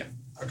alcove. Yeah.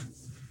 Okay.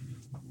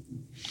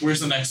 Where's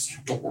the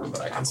next door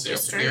that I can see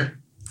over here?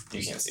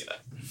 You can't see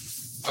that.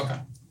 Okay.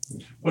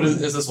 What is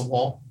this a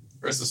wall?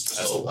 Or is this just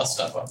a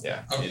step up?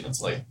 Yeah. Okay.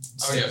 It's like.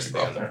 Oh yeah, to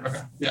go up there.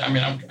 Okay. Yeah, I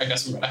mean, I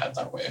guess I'm gonna head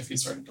that way if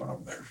he's already going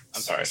over there.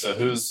 I'm sorry. So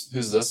who's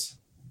this?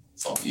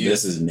 You.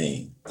 This is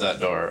me. That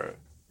door.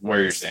 Where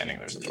you're standing,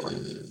 there's a door.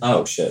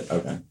 Oh shit.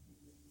 Okay.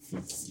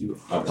 You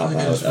I'll pop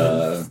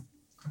out.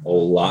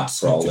 Old lock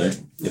crawler.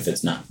 If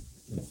it's not.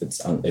 If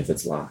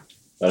it's locked.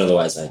 But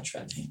otherwise, I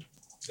try to handle.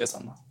 It's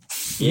unlocked.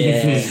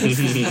 Yeah.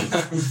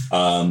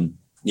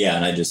 Yeah,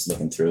 and I just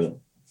looking through it.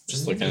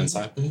 Just looking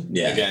inside.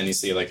 Yeah. Again, you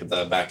see like at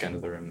the back end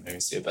of the room, there you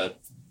see a bed.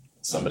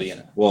 Somebody in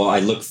it. Well, I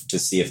look to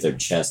see if their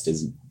chest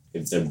is,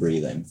 if they're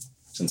breathing.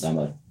 Since I'm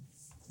a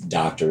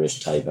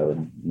doctorish type, I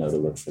would know to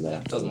look for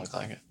that. Doesn't look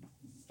like it.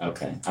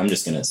 Okay. I'm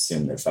just gonna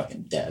assume they're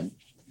fucking dead.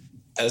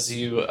 As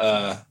you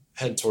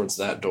head towards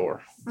that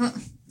door,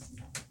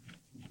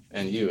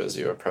 and you as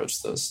you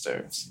approach those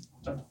stairs.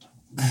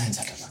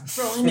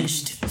 Roll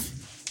initiative.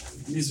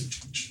 Music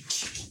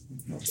change.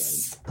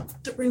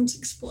 The rooms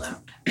explode.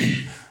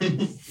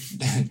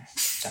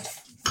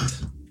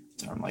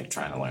 I'm like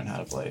trying to learn how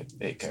to play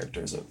 8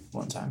 characters at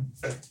one time.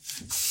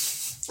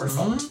 We're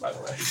fucked, by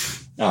the way.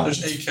 Oh.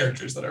 There's 8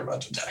 characters that are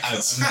about to attack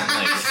us.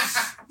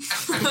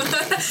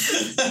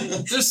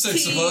 There's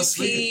 6 of us.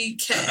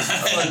 PK.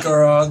 I like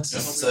our odds.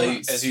 So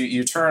as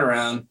you turn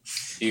around,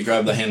 you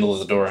grab the handle of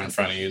the door in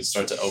front of you and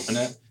start to open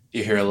it.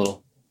 You hear a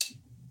little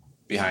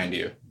behind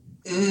you.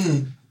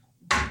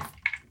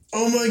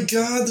 Oh my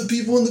god, the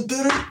people in the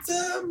bed are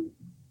them.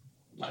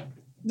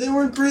 They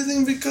weren't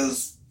breathing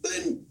because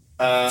they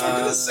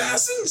fucking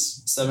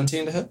assassins.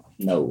 17 to hit.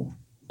 No.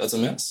 That's a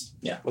miss.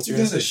 Yeah. What's You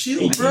your got a AC?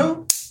 shield, 18.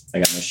 bro. I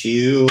got my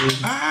shield.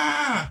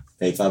 Ah!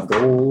 Pay 5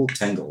 gold,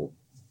 10 gold.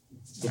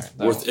 All right,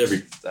 Worth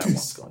every. That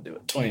one's going to do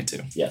it.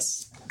 22.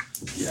 Yes.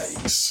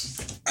 Yikes.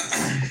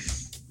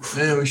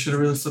 Man, we should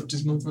have really flipped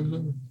these motherfuckers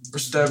over. Or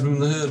stabbed him in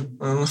the head.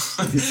 I don't know.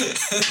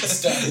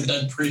 Stabbed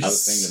dead priest. I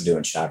was thinking of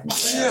doing shotgun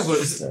blast. Yeah,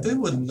 but they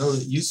wouldn't know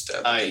that you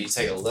stabbed them. You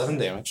take 11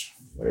 damage.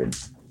 Word.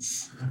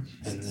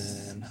 And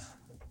then.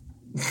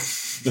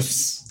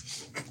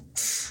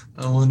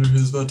 I wonder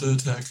who's about to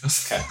attack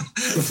us. Okay.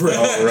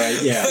 Oh, right,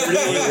 yeah.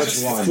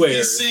 Which one?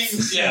 Where?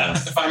 Yeah,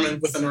 if I'm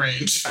within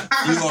range.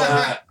 You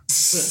are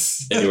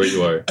Anywhere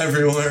you are.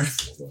 everywhere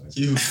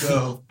you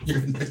go. You're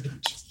in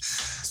range.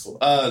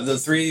 The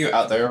 3 of you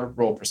out there,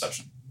 roll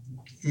perception.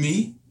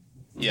 Me?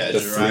 Yeah, The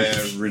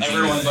Jiraiya, Regina,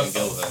 Everyone and but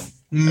Gilvin.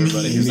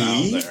 Everybody who's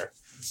Me? out there.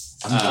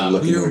 I'm not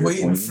looking You're where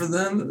waiting pointing. for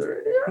them.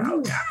 They're here.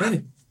 Oh,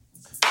 God.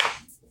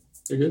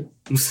 You're good.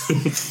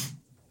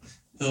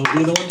 He'll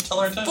be the one to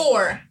tell her to.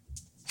 4.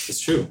 It's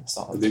true.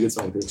 Solid. It'd be a good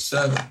song, too.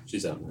 7.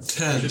 She's out now.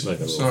 10. She's like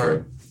a roll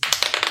Sorry.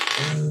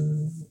 for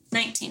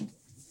 19.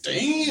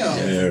 Damn.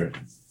 There.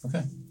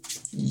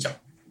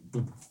 Yep.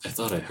 I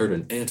thought I heard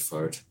an ant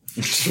fart.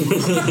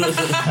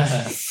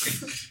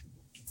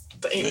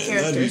 The 8 Man,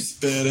 that'd be characters.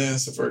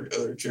 badass if our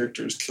other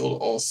characters killed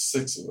all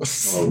 6 of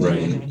us. Oh,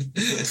 right.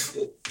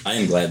 I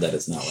am glad that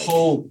it's not like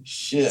Holy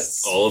shit.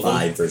 All of them?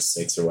 5 or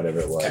 6 or whatever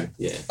it was.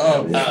 Yeah.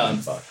 Oh, Yeah,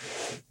 fuck.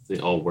 They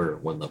all were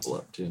 1 level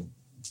up, too.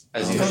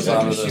 As you Oh, head that'd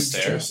down be those huge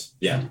stairs,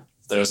 Yeah.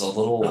 there's a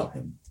little Oh,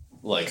 him.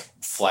 like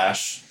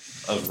flash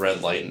of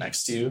red light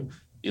next to you.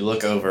 You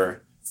look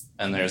over,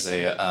 and there's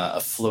a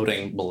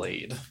floating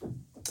blade.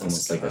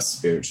 Almost like a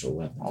spiritual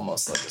weapon,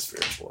 almost like a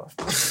spiritual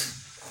weapon.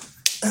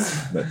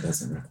 but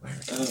doesn't require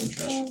it.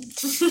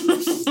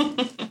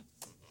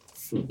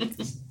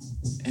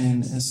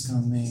 And it's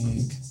gonna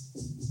make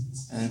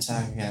an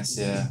attack against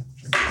you.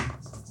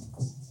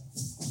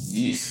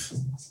 Yeesh.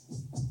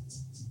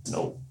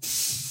 Nope.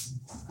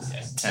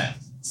 Yeah, 10.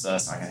 So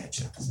that's not gonna hit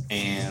you.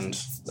 And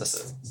that's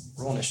it.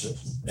 Roll initiative.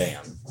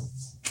 Damn.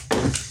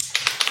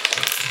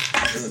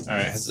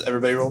 Alright, has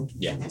everybody rolled?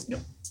 Yeah.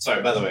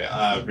 Sorry, by the way,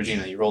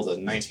 Regina, you rolled a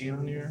 19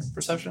 on your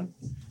perception.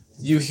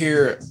 You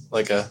hear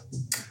like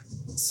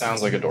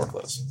sounds like a door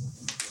close.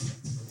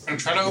 I'm gonna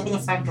try to open the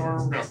front door.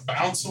 We're gonna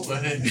bounce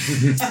away.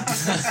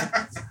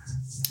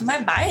 Am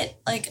I by it?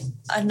 Like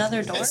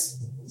another door?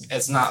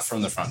 It's not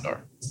from the front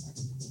door.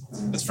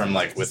 It's from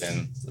like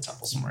within the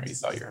temple somewhere. You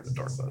thought you heard the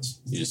door close.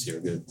 You just hear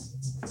good.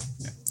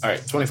 Yeah. All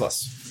right, 20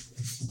 plus.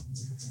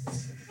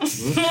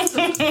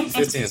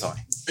 15 is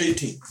 20.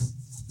 18.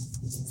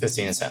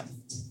 15 is 10.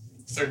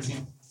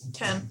 13.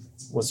 10.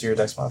 What's your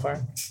dex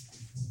modifier?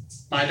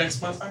 My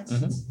dex modifier?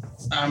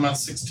 Mm-hmm. I'm at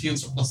 16,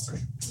 so plus 3.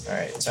 All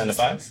right, 10 to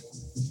 5.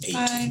 8.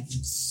 5.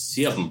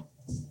 7.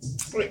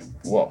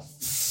 Whoa. I'm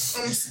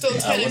still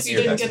 10 if what's you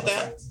your didn't dex get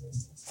that.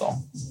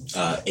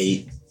 modifier?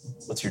 8.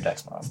 What's your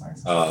dex modifier?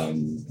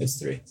 It's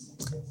 3.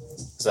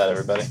 Is that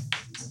everybody?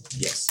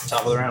 Yes.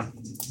 Top of the round.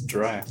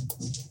 Jiraiya.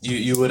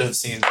 You would have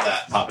seen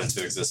that pop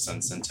into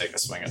existence and take a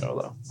swing at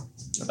Olo.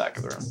 in the back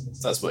of the room.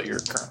 That's what you're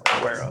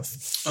currently aware of.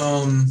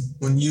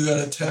 When you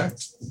got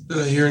attacked, did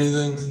I hear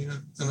anything?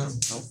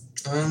 Nope.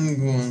 I'm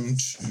going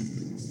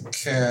to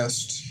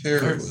cast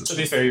heroism. To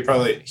be fair,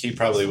 he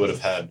probably would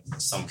have had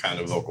some kind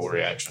of vocal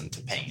reaction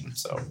to pain.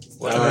 So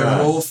whatever I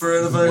roll for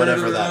it, if I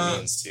whatever heard it that or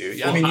means to you.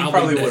 Yeah, Well, I mean, you I'll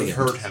probably be would have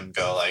betting heard him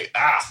go like,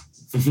 ah.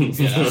 You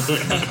know?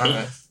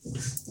 Alright.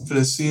 Did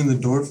I see in the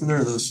door from there?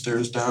 Are those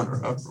stairs down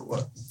or up or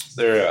what?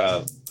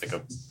 They're like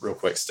a real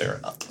quick stare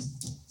up.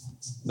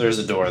 There's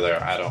a door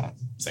there. I don't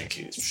think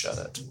he shut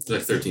it. It's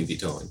like 13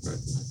 feet tall, right?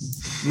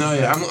 No,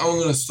 yeah, I'm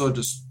gonna still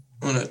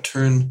I'm gonna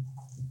turn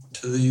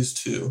to these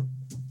two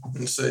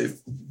and say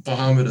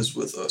Bahamut is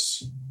with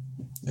us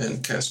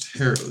and cast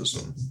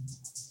heroism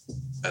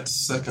at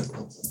second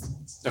level.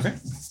 Okay.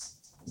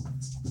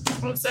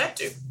 What's that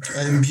do?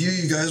 I imbue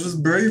you guys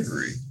with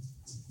bravery.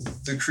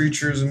 The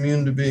creature is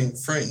immune to being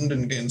frightened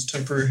and gains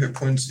temporary hit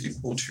points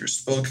equal to your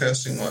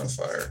spellcasting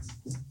modifier.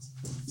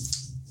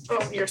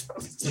 Oh, your spell.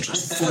 Which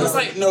is I was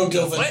like, No,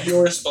 Gilvin, what?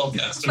 your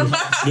spellcaster.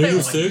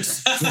 Negative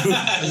 6. And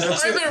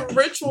that's it. Or the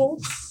ritual.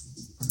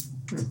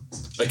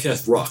 I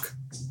cast rock.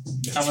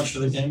 How much do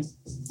they gain?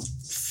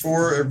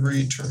 4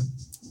 every turn.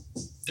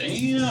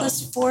 Damn.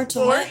 Plus 4 to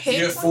 4 what? hit You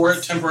get 4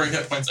 temporary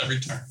hit points every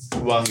turn.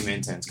 While he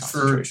maintains For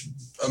concentration.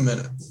 a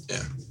minute,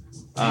 yeah.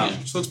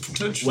 Um, So it's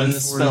potentially when the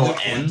 4 spell hit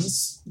points.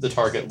 ends, the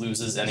target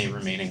loses any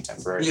remaining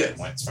temporary hit Yeah.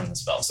 points from the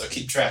spell. So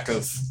keep track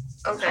of.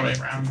 How Okay. many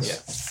rounds? Yeah.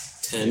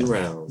 10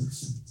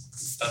 rounds.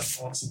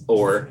 That's awesome.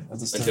 Or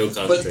That's until But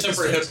concentration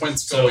temporary hit starts.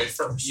 points go So away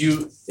first.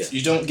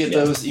 you don't get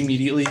those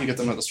immediately. You get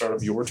them at the start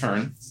of your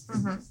turn.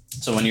 Mhm.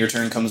 So when your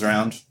turn comes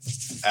around,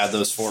 add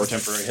those 4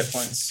 temporary hit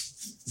points,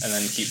 and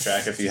then keep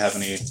track if you have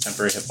any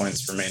temporary hit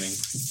points remaining.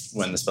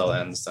 When the spell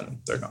ends,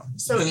 then they're gone.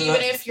 So And even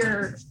that- if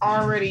you're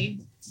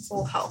already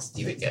full health,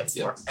 you would get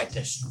 4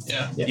 additional.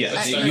 Yeah. Yeah,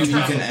 That's you, what you I'm can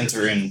talking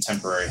enter in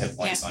temporary hit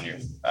points on your.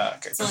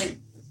 Okay. So like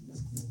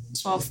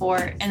 12,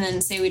 4, and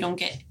then say we don't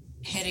get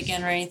hit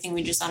again or anything,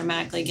 we just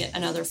automatically get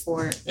another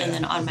 4, and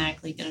then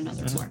automatically get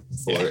another 4.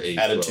 For Yeah, a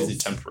added to 12. the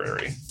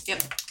temporary.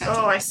 Yep.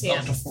 Oh, I see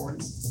Up it. to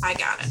 40. I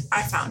got it.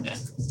 I found it.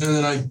 And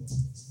then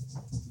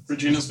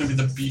Regina's gonna be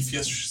the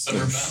beefiest she's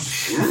ever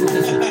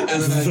been.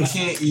 and then I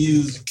can't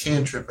use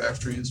cantrip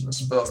after using a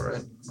spell,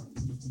 right?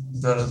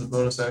 Not as a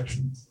bonus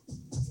action.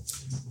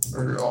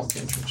 Or all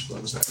cantrips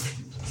bonus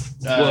action.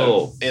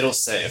 Whoa. It'll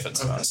say if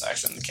it's a bonus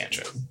action, the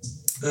cantrip.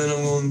 And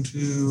I'm going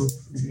to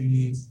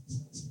 3.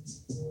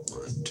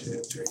 1,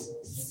 2, 3.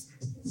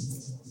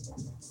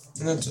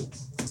 And that's it.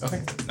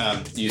 Okay.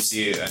 You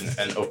see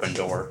an open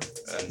door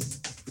and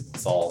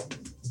Thal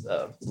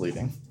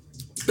bleeding.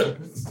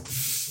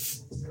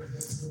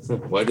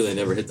 Why do they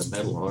never hit the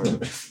metal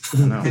hard?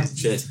 No.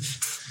 Shit.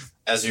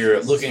 As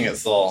you're looking at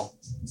Thal,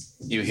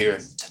 you hear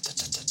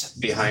tut-tut-tut-tut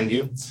behind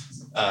you.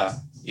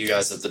 You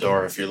guys at the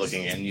door, if you're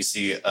looking in, you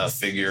see a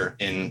figure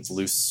in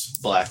loose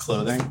black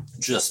clothing,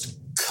 just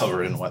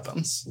covered in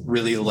weapons.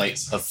 Really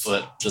light of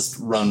foot, just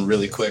run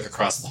really quick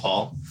across the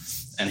hall.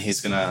 And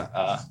he's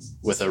gonna,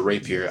 with a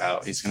rapier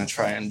out, he's gonna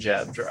try and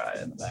jab Dry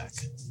in the back.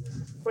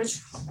 Which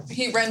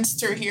he runs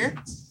through here.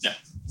 Yeah.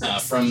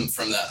 From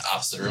that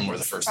opposite room where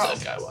the first Oh.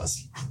 dead guy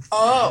was.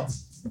 Oh.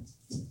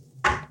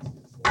 Oh,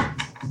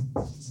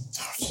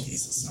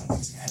 Jesus. No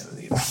one's gonna hit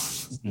with either.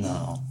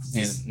 No.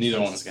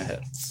 Neither one's gonna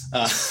hit.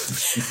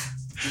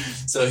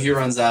 So he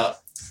runs out,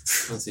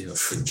 Let's see how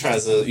quick.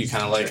 tries to, you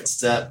kind of like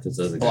step, Because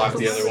other block guys-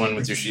 the other one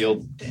with your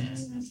shield,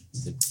 and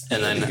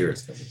then Here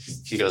it's coming.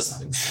 he goes,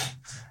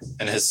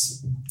 and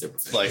his They're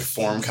perfect. like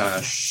form kind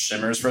of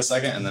shimmers for a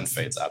second and then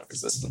fades out of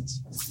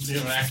existence. Do you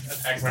have an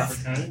attack of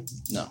opportunity?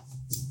 No.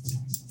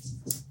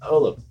 Oh,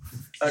 look.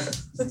 Okay.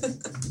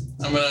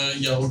 I'm gonna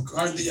yell,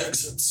 guard the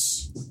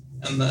exits.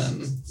 And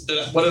then,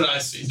 what did I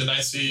see? Did I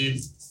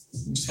see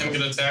just him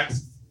get attacked?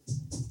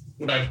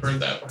 Would I have heard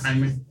that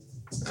behind me?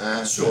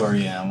 Sure,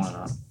 yeah, why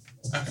not?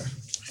 Okay.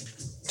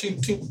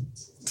 Tink, tink.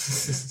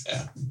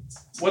 Yeah.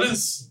 What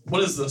is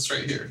this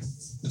right here?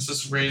 Is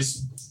this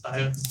raised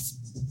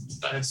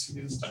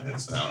diases? I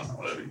don't know,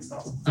 whatever you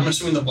call it. I'm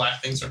assuming the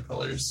black things are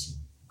pillars.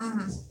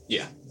 Mm-hmm.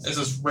 Yeah. Is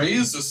this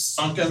raised? Is this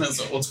sunken?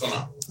 What's going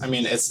on? I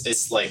mean,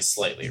 it's like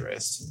slightly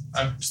raised.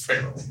 I'm just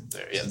favorably.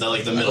 There, yeah,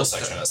 the middle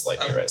section is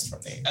slightly raised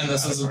from the. And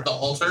this is outer the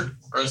part. altar,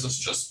 or is this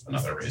just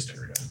another raised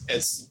area?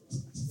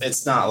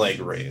 It's not like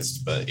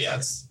raised, but yeah,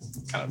 it's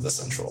kind of the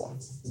central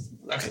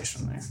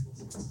location there.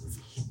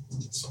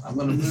 So I'm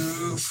gonna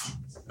move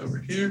over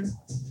here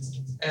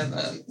and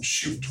then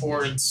shoot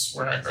towards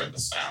where I heard the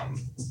sound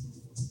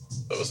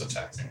that was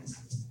attacking.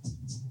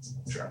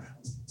 Sure.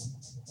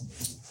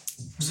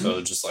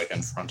 So just like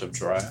in front of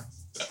Dry.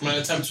 I'm gonna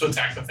attempt to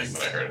attack the thing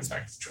that I heard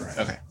attack Troy.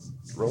 Okay.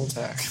 Roll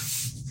attack.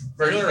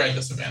 Regular or at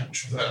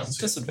disadvantage? 'Cause I don't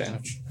see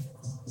Disadvantage.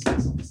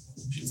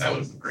 Jeez, that would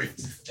have been great.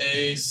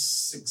 A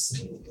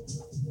 16.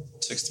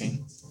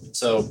 16.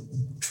 So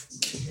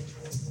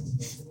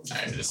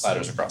Alright, just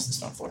clatters across the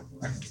stone floor.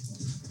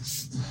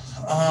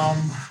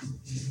 Um,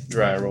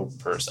 Dry roll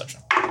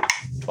perception.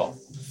 12.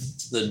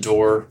 The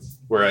door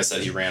where I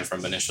said he ran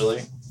from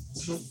initially.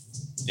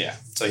 Yeah.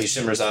 So he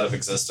shimmers out of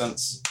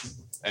existence,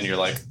 and you're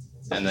like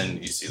And then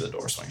you see the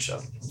door swing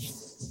shut.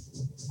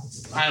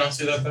 I don't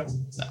see that though.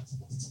 No.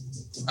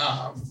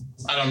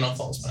 I don't know if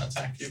I was going to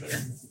attack either.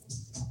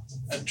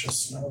 I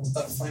just know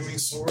that flaming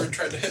sword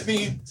tried to hit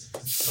me.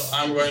 So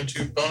I'm going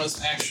to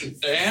bonus action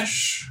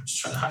dash. Just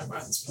try to hide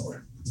behind this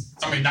pillar.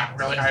 I mean, not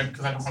really hide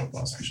because I don't have a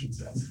bonus action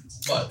to that.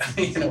 But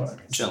you know what I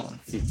mean. Chilling.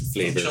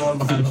 Flavor. Chilling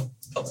behind the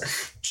pillar.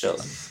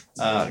 Chilling.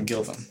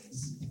 Gilvin.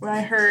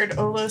 I heard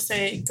Olo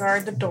say,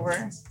 guard the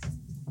door.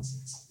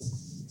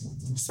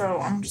 So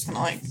I'm just gonna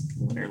like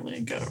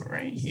literally go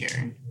right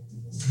here.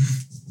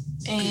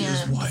 Be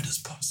as And wide as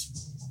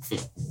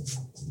possible.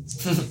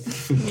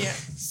 yeah.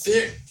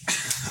 Thick.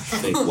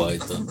 Think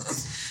wide though.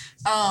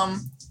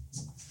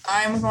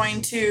 I'm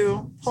going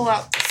to pull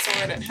out the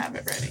sword and have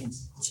it ready.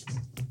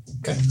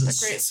 Okay. The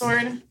great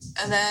sword.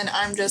 And then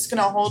I'm just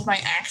gonna hold my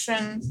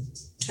action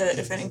to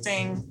if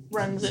anything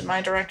runs in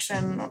my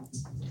direction.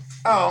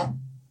 Oh.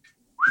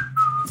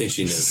 I think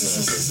she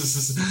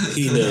knows not to.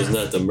 He knows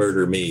not to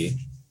murder me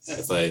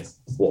if I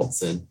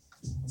waltz in.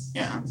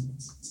 Yeah.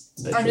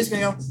 I'm just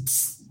gonna go.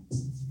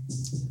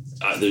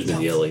 There's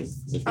been yelling.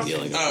 There's been Okay.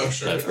 yelling. Oh,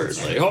 sure. I've heard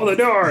like, hold the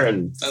door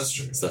and That's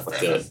true. stuff like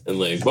Fair that. And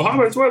like,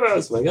 Muhammad's with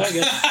us. Like, I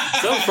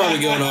guess something's probably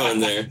going on in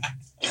there.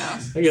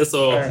 Yeah. I guess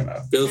I'll Fair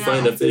enough. go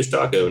find a fish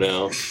taco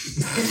now.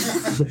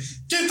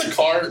 Get the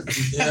cart.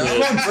 Yeah,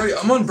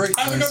 I'm on break.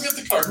 I'm gonna go get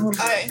the cart.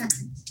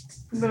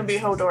 I'm gonna be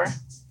Hodor.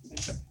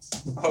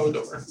 Hold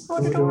door.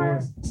 Hold the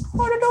door.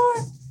 Hold the door.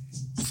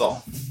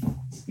 Fall.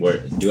 Where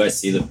do I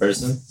see the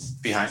person?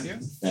 Behind you?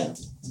 Yeah.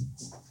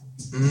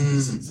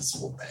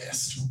 Invisible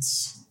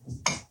bastards.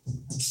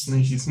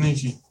 Sneaky,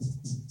 sneaky.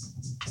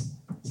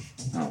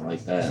 I don't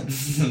like that.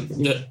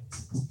 Yeah.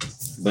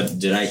 But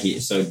did I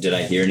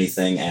hear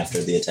anything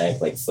after the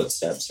attack, like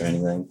footsteps or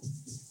anything?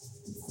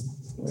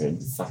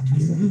 Weird. Fuck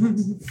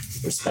you.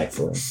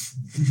 Respectfully.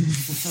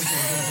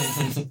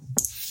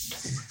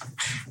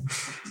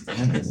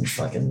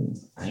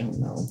 I don't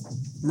know.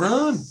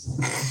 Run.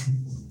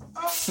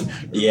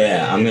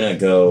 Yeah, I'm gonna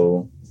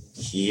go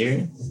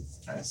here.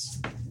 Nice.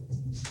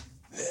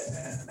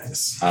 Yeah,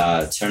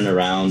 nice. Turn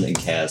around and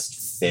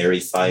cast Fairy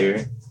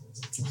Fire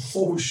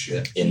Oh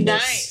shit. in Nice.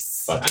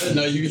 this I fucking didn't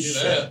know you could do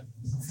that.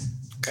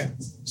 Okay.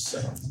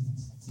 So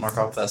Mark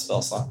off that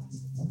spell slot.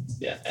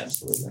 yeah,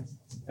 absolutely.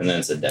 And then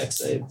it's a dex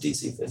save,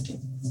 DC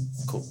 15.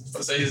 Cool.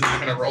 But say he's not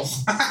gonna roll.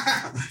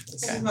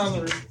 Okay.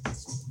 Another.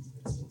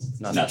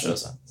 Nothing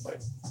shows up.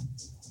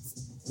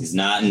 He's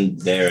not in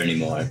there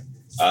anymore.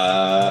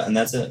 And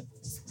that's it.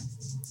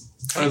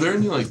 Are there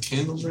any like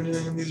candles or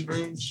anything in these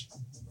rooms?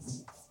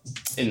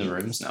 In the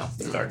rooms? No,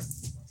 they're dark.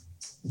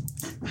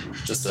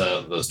 Just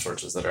those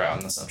torches that are out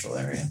in the central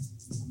area.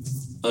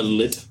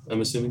 Unlit,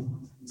 I'm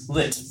assuming.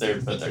 Lit,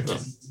 but they're dim.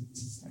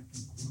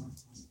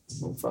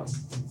 Oh fuck.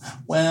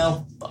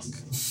 Well, fuck.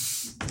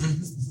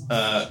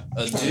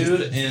 A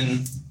dude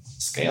in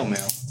scale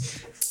mail.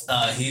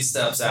 He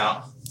steps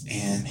out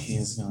and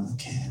he's gonna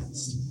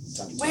cast.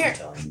 Where?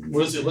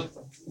 What does he look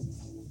like?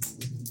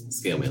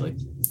 Scale mailing.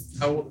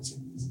 How old is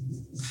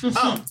he?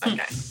 Oh,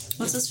 okay.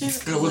 What's his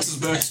favorite Yeah, color? what's his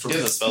Do you backstory?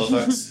 have the spell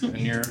effects in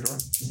your door?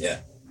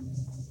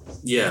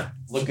 Yeah.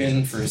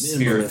 Looking for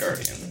spirit Minimalist.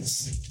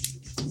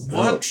 guardians.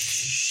 Oh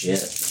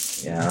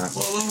shit. Yeah.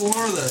 What level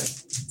are they?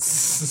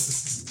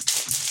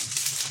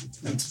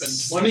 It's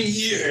been 20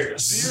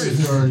 years.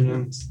 Spirit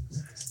Guardians.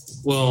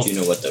 Well, Do you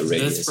know what the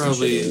radius that's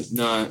probably usually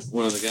not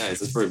one of the guys.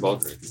 That's probably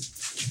Baldric.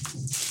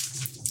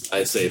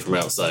 I say from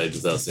outside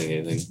without saying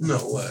anything. No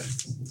way.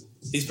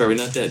 He's probably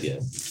not dead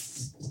yet.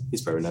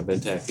 He's probably not been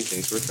attacked. He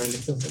thinks we're trying to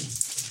kill him.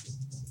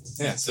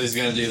 Yeah, so he's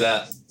gonna do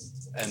that,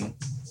 and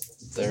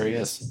there he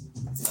is.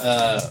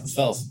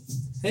 Felth,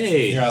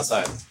 Hey, you're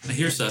outside. I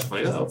hear stuff.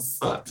 I'm like, oh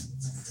fuck.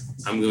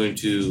 I'm going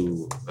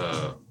to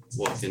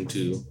walk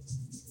into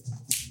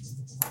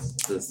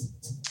this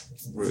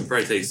room. It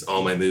probably takes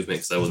all my movement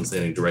because I wasn't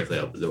standing directly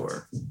out the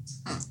door.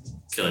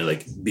 Can I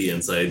like be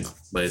inside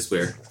by a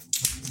square?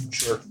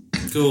 Sure.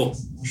 Cool.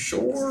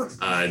 Sure.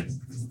 I'd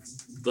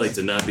like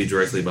to not be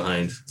directly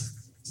behind.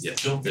 Yeah,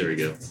 there we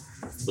go.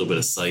 A little bit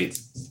of sight.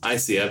 I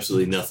see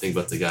absolutely nothing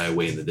but the guy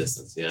way in the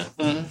distance, yeah?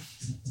 Mm-hmm.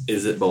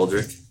 Is it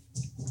Baldric?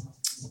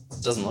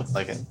 Doesn't look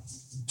like it.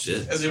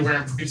 Shit. Is he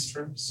wearing priest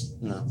robes?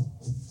 No.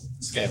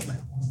 Scale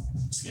mail.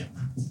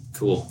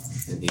 Cool.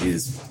 And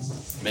he's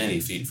many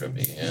feet from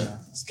me, yeah?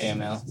 Scale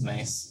mail,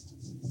 mace,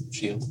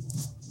 shield.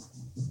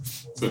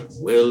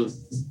 Well,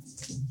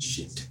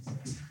 shit.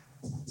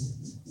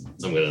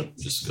 I'm gonna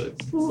just go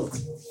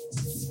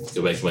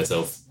back to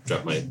myself,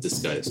 drop my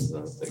disguise.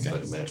 Think I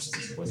can match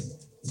this point.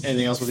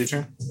 Anything else with your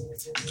turn?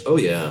 Oh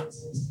yeah.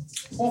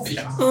 Oh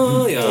yeah.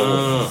 Oh yeah.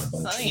 Oh,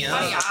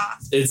 yeah.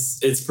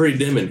 It's pretty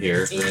dim in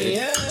here, right?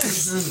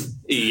 Yes.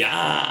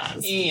 Yeah.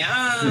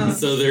 Yeah.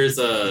 So there's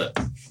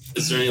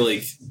is there any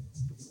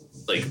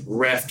like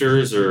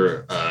rafters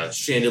or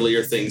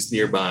chandelier things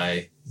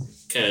nearby?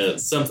 Kind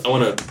of I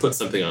want to put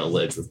something on a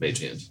ledge with Mage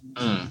Hand.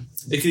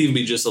 It could even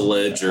be just a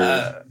ledge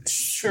or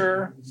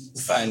sure.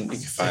 You can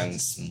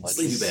find some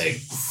sleepy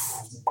ledges.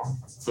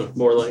 bag.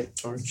 More light.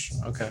 Torch.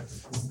 Okay.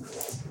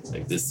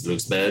 Like this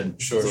looks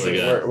bad. Sure. So like,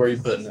 Where are you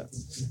putting it?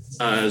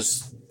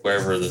 just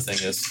wherever the thing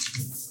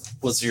is.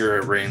 What's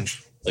your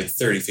range? Like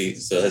 30 feet.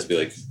 So it has to be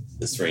like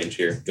this range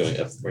here going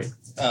up. Right.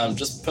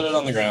 Just put it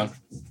on the ground,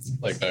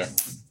 like there.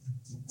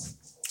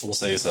 We'll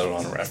say you set it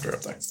on a rafter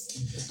up there.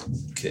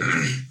 Okay.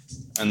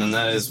 And then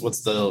that is,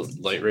 what's the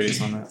light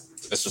radius on that?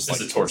 It's just like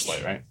a torch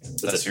light, right?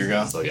 That's your go?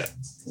 That's all I got.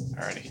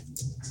 Alrighty.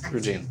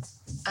 Regine.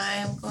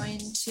 I'm going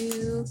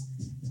to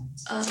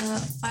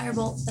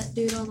firebolt that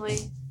dude all the way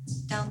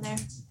down there.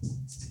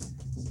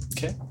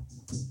 Okay.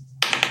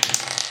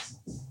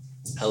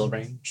 Hella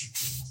range.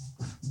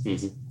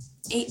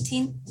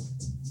 18.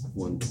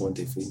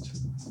 120 feet.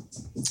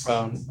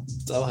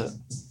 That'll hit.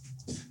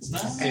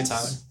 Nice. Hey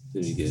Tyler,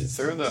 Did you get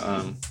through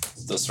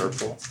the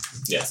circle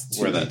Yeah.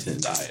 where that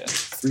 2d10. die is.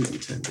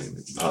 3d10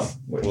 damage.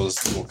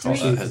 We'll call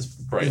that his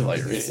bright light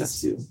That's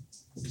radius. 2.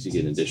 Because you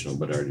get an additional,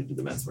 but I already did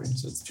the math for you,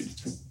 so it's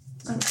 2d10.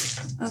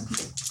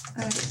 Okay.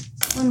 Alright.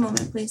 One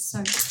moment, please.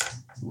 Sorry.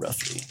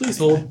 Roughly. Please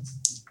hold.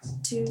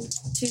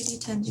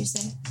 2d10s, you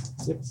say?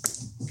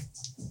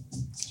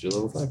 Because you're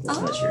level 5. That's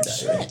not your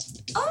die, right?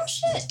 Oh,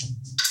 shit.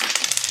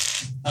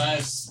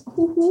 Nice.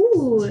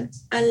 Ooh,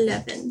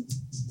 11.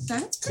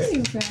 That's pretty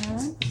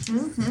rad.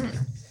 Mm-hmm.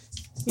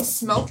 He's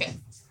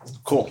smoking.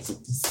 Cool.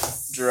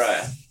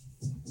 Dry.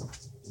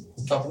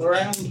 Top of the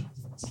round.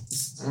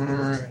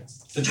 Alright.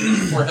 Did you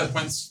get 4 hit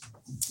points?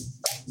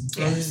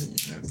 I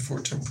have 4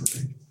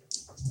 temporary.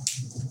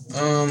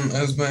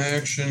 As my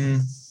action,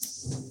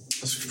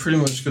 I was pretty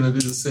much gonna do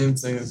the same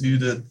thing as you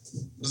did. I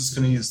was just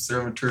gonna use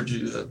thaumaturgy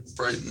to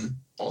brighten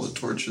all the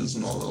torches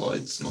and all the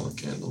lights and all the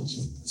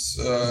candles.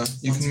 So,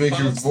 you can make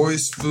your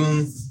voice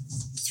boom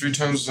 3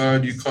 times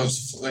loud. You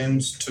cause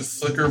flames to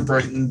flicker,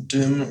 brighten,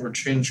 dim, or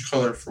change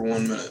color for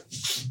 1 minute.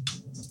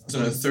 It's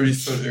in a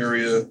 30-foot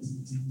area,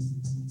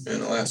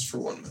 and it lasts for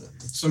 1 minute.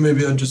 So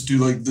maybe I'd just do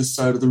like this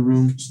side of the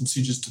room, since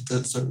he just did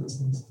that side of the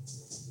room.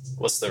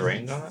 What's the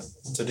range on it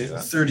to do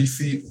that? 30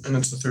 feet, and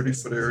it's a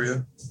 30-foot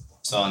area.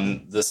 So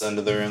on this end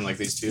of the room, like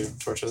these 2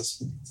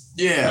 torches?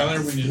 Yeah.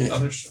 Other, we need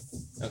other shit.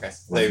 Okay.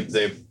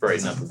 They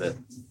brighten up a bit.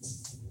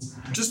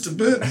 Just a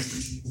bit.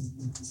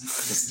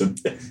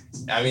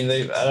 I mean,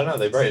 I don't know,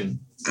 they brighten.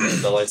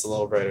 The light's a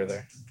little brighter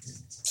there.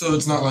 So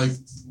it's not like,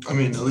 I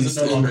mean, at least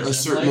no in longer a dim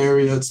certain light?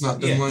 area, it's not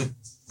dim Yeah. light.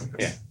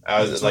 Yeah.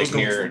 I was So like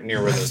we'll go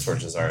near where those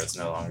torches are, it's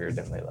no longer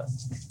dimly lit.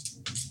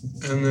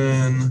 And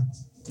then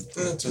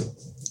that's it.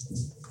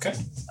 Okay.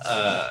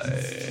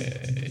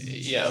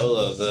 Yeah,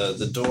 Olo,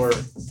 the door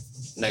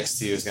next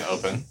to you is gonna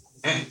open.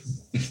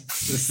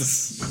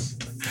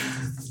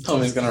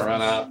 Homie's gonna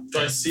run out. Do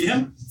I see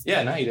him?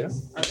 Yeah, now you do.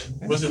 Okay.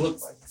 What does he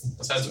look like?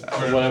 Besides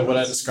What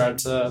I described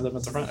to them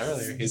at the front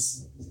earlier.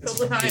 He's got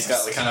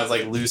like kind of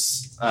like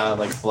loose,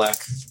 like black,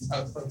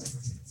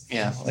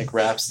 like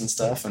wraps and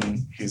stuff,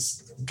 and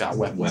he's got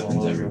weapons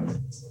all everywhere.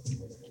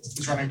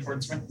 He's running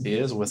towards me. He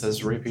is with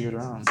his rapier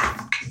drawn.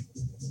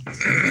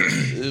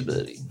 Ooh,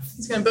 buddy.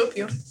 He's gonna boop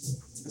you.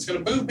 He's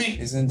gonna boop me.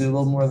 He's gonna do a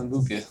little more than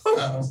boop you.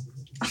 Uh-oh.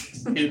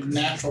 He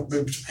natural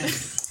booped me.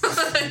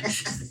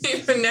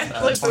 Even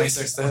naturally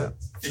 26 to hit.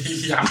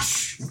 Yeah.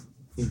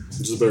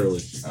 Just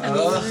barely.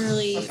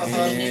 Literally.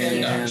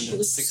 And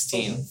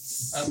 16.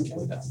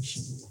 Uncanny dodge.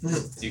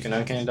 You can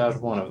uncanny dodge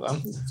one of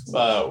them.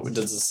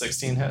 Does the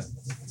 16 hit?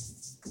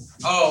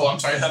 Oh, I'm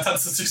sorry. I thought the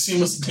 16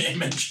 was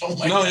damage. Oh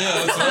my No, god. yeah,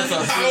 that's what I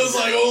thought. I was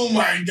like, oh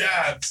my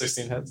god.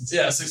 16 hits?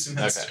 Yeah, 16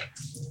 hits. Okay.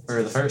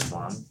 For the first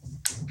one,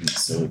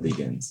 So it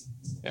begins.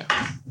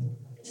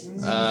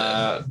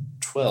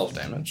 12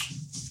 damage.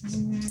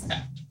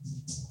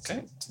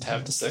 Okay,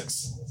 tab to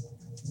 6.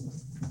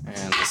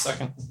 And the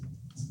second,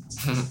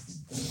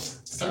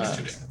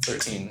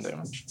 13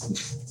 damage.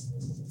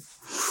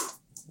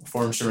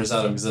 Form shimmers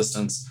out of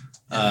existence.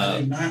 I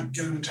did not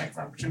get an attack of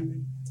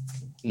opportunity.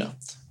 No.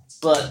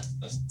 But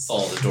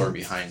Saul, the door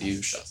behind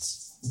you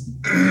shuts.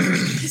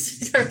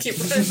 He's gonna keep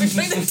running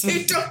between the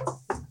 2 doors.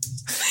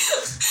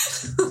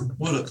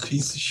 What a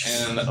piece of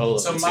shit. And So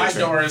it's my your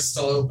turn. door is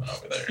still open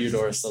over there. Your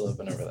door is still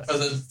open over there. But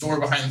the door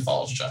behind the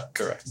fall is shut.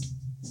 Correct.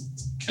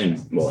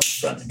 And well, in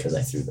front because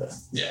I threw the.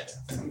 Yeah,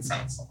 in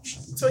front of the fall is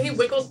shut. So he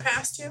wiggled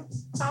past you?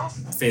 Oh,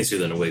 Fancier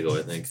than a wiggle,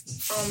 I think.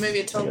 oh maybe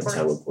a I got teleport.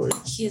 teleport.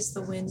 He is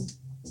the wind.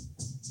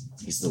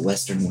 He's the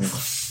Western wind.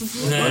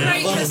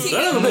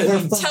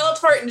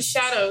 Teleport in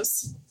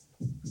shadows.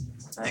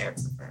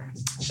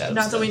 Shadows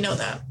Not that we dead. know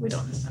that. We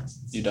don't know that.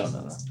 You don't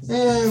know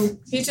that.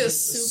 He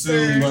just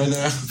Soon super. by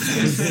now.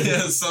 He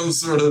has some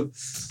sort of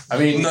I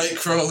mean,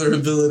 nightcrawler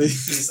ability.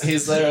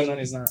 he's there and then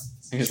he's not.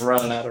 He's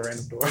running out of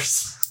random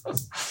doors.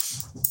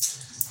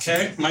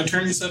 Okay, my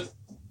turn, you said?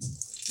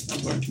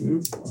 I'm going to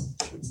move 1,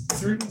 2,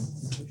 3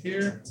 to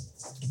here.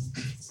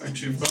 I'm going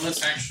to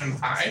bonus action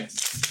hide.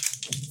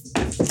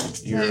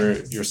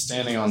 You're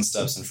standing on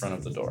steps in front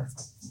of the door.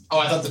 Oh,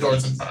 I thought the door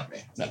was in front of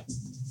me. No.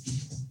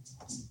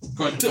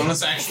 Going to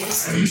bonus action.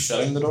 Are you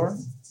shutting the door?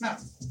 No.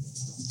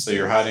 So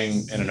you're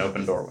hiding in an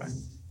open doorway.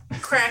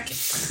 Crack it.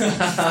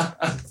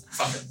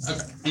 Fuck it.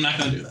 Okay, I'm not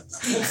going to do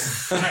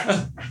that.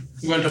 Alright.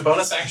 I'm going to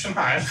bonus action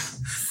hide.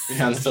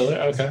 Behind the pillar?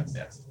 Okay.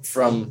 Yeah.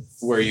 From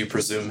where you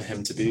presume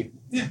him to be?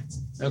 Yeah.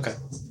 Okay.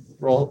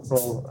 Roll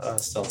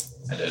stealth.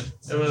 I did.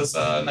 It was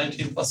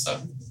 19 plus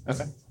 7.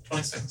 Okay.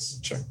 26.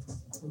 Sure.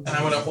 And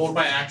I'm going to hold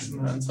my action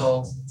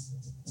until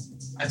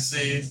I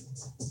see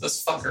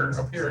this fucker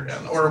appear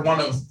again. Or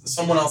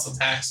someone else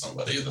attacks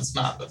somebody that's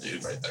not the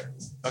dude right there.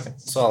 Okay.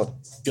 Solid.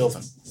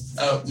 Gilvin.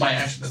 My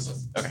action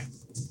is Okay.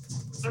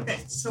 Okay,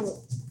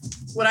 so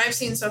what I've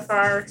seen so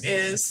far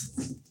is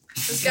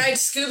this guy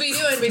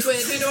Scooby-Dooing between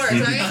the two doors,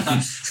 right?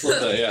 A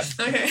little bit, yeah.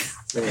 Okay.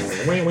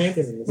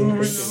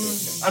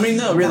 I mean,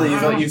 no, really,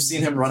 you've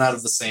seen him run out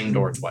of the same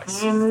door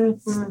twice.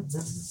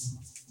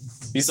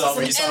 You saw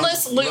him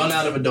Endless loop. run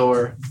out of a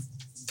door,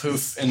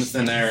 poof into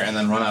thin air, and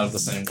then run out of the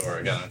same door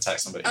again and attack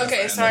somebody.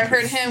 Okay, else, so I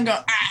heard him go,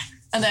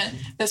 and then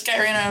this guy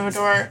ran out of a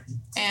door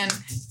and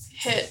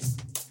hit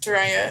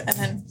Jiraiya, and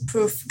then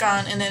poof,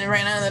 gone, and then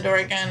ran out of the door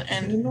again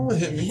and You know what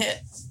hit me?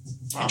 hit.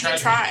 Well, he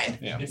tried.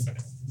 Yeah.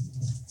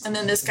 And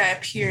then this guy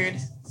appeared.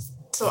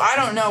 So I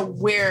don't know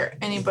where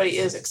anybody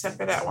is except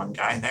for that one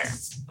guy there.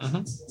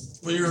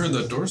 Well, you heard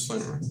that door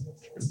slammer.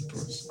 You heard the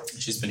doors.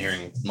 She's been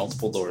hearing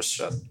multiple doors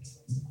shut.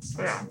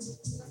 Yeah.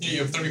 you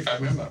have 35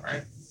 movement,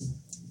 right?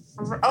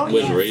 Oh,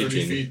 With yeah.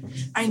 raging.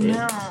 I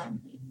know.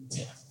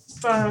 Yeah.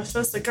 But I was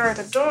supposed to guard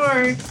the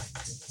door.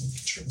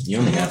 You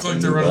only They have look to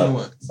like they're move running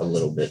up away. a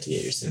little bit to get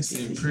your They 60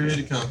 seem feet.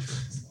 pretty confident.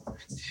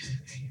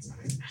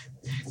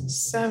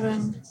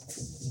 7.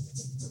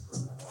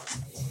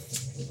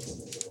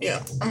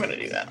 Yeah, I'm gonna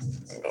do that.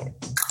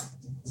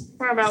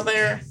 Right about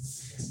there.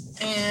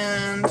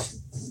 And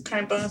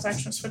kind of bonus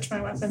action switch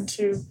my weapon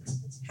to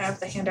have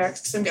the hand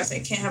axe, because I'm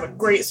guessing I can't have a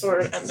great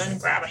sword and then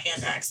grab a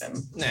hand axe and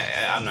Nah,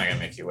 I'm not gonna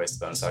make you waste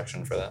the bonus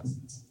action for that.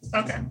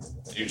 okay.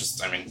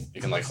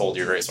 You can like hold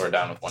your greatsword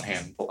down with one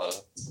hand, pull a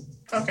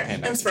Okay.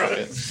 hand And axe throw and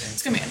it. chuck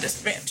It's gonna be a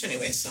disadvantage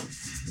anyway, so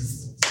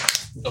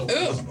Oh,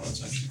 Ooh.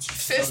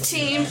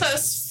 15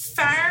 plus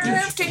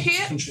 5 to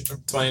hit.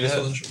 20 to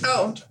hit.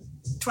 Oh,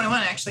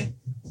 21 actually.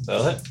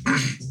 That'll hit.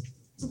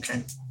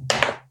 Okay.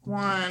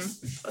 1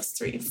 plus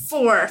 3,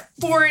 4.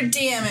 4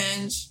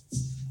 damage.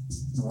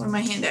 One of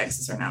my hand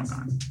axes are now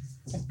gone.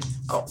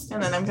 Oh,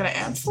 and then I'm gonna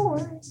add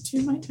 4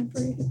 to my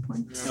temporary hit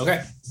points.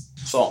 Okay.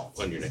 So,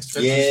 On your next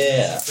turn.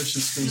 Yeah. Which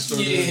is gonna start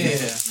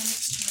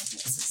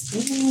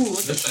Ooh,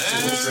 look at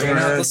that. bringing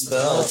out the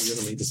spell. You're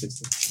gonna make the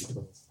 60.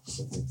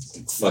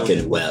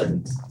 Fucking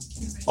web.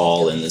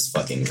 All in this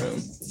fucking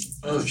room.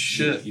 Oh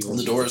shit.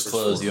 The door is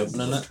closed. You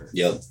opening it?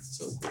 Yep.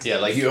 Yeah,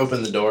 like you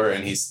open the door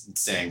and he's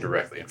standing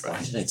directly in front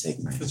Why of you. did I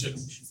take my... That's it.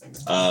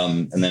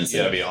 And then it's You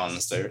gotta be on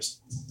the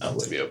stairs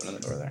to be opening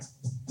the door there.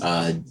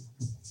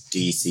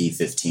 DC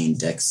 15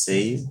 Dex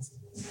save.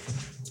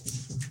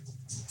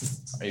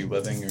 Are you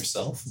webbing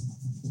yourself?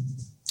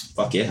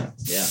 Fuck yeah.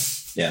 Yeah.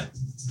 Yeah.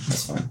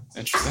 That's fine.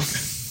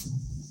 Interesting.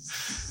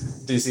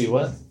 DC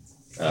what?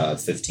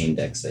 15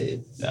 Dex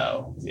save.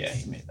 Oh, yeah,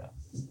 he made that.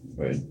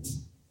 Word.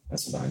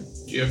 That's fine.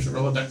 Do you have to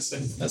roll a dex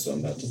save? That's what I'm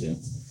about to do.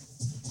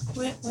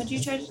 What did you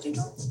try to do,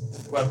 Joel?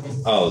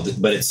 Weapon. Oh,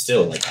 but it's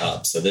still like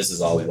up. So this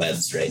is all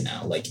webs right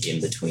now, like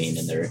in between,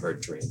 and they're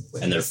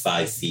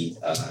 5 feet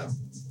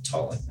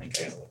tall. I think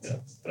I gotta look it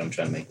up, but I'm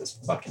trying to make this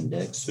fucking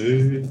Dex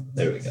save.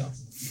 There we go.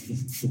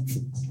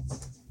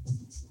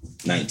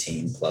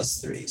 19 plus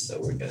 3,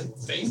 so we're good.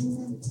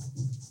 Thing.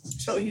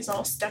 So he's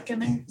all stuck in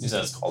there. You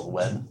said it's called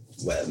web.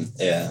 Web.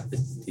 Yeah.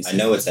 I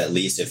know it's at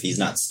least if he's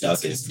not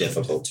stuck, it's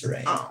difficult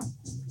terrain. Oh.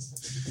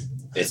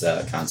 It's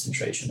a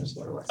concentration as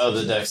well. Oh,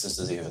 the dex is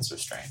to see if it's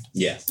restrained.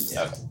 Yeah.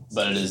 Okay.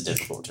 But it is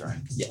difficult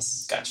terrain.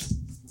 Yes. Gotcha.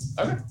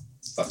 Okay.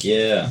 Fuck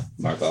yeah.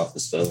 Mark off the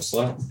spell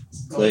slot.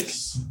 Click.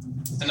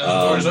 And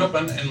now the door's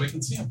open and we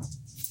can see him.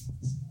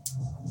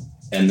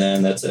 And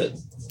then that's it.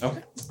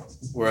 Okay.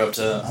 We're up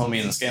to Homie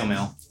and the scale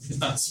mail. He's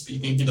not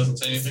speaking. He doesn't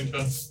say anything to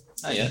us.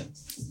 Not yet.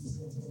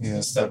 He's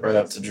gonna step right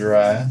up to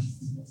Jiraiya.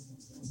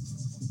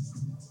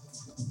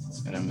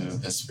 He's gonna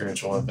move his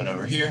spiritual weapon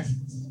over here.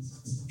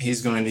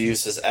 He's going to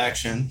use his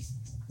action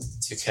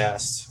to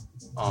cast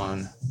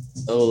on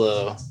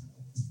Olo,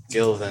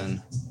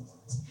 Gilvin.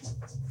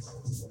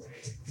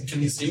 Can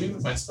he see me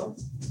with my stuff?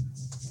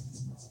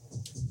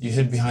 You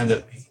hid behind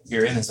it.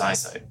 You're in his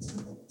eyesight.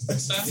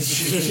 There's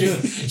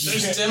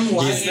dim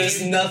light.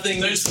 There's nothing.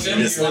 There's dim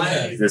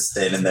light. Just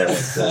standing there like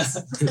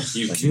this.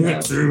 You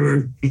can't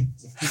do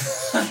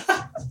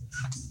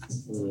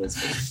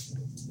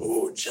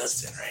Ooh,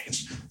 just in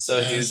range.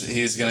 So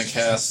he's gonna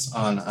cast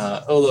on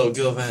Olo,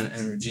 Gilvin,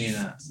 and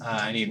Regina.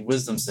 I need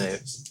wisdom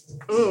saves.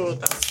 Ooh,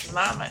 that's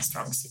not my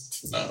strong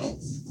suit. No.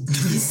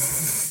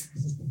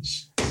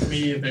 Me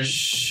either.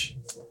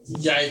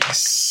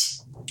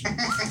 Yikes.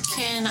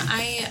 Can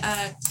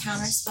I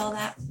counterspell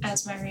that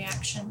as my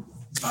reaction?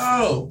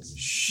 Oh,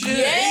 shit.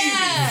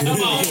 Yeah!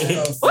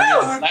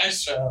 Woo!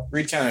 Nice job.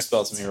 Read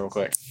counterspell to me real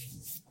quick.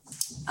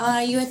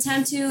 You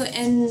attempt to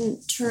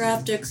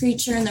interrupt a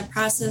creature in the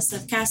process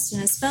of casting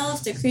a spell.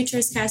 If the creature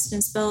is casting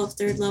a spell of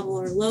 3rd level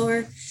or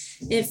lower,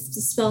 if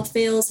the spell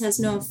fails, has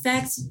no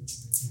effect.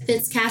 If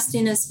it's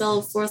casting a spell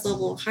of 4th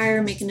level or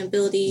higher, make an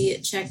ability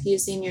check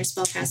using your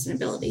spell casting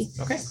ability.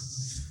 Okay.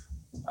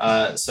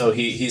 So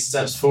he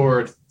steps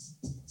forward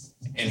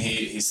and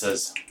he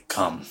says,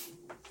 "Come."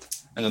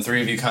 And the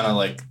three of you kind of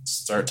like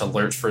start to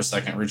lurch for a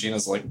second.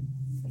 Regina's like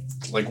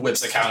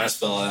whips a counter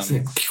spell at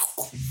him.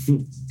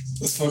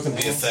 That's fucking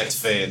The effect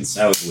fades.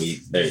 That was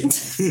weak. There you go.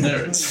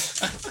 There it is.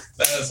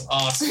 That is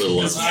awesome. Little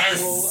Because I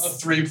rolled a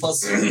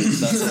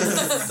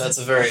 3+3. That's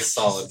a very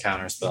solid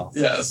counter spell.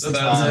 Yes,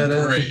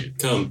 that's great.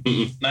 Come.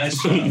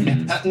 Nice job.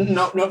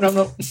 No.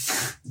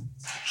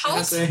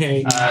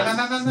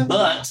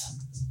 But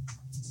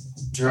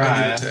Dry, I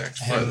get attacked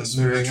by him the moving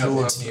spiritual up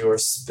into weapon. your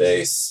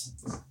space.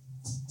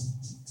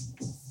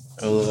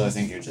 Although I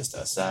think you're just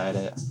outside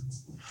it.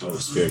 Oh,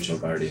 spiritual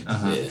guardian.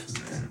 Yeah.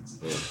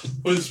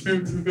 What's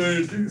spiritual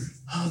going to do?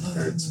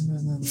 Hurts.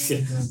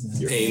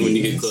 Pain when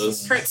you get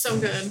close. Hurts so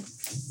good.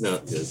 No,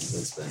 good.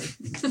 That's bad.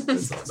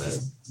 That's not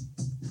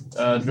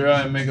bad.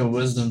 Dry, make a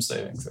wisdom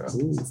saving throw.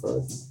 Ooh,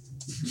 fuck.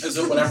 Is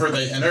it whenever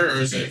they enter, or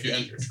is it if you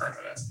end your turn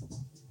in it?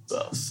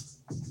 Both.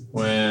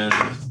 When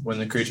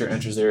the creature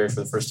enters the area for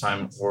the first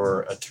time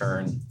or a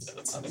turn.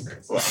 That's not a great.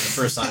 Well, on the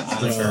first time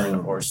on a turn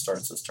or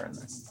starts his turn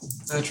there.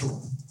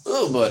 Natural.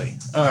 Oh, buddy.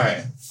 All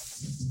right.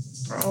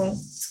 Bro,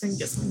 it's gonna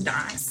get some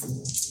dice.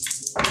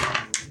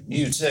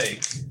 You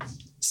take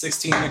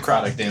 16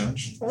 necrotic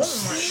damage. Oh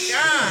my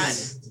god.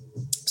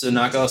 So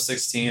knock off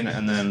 16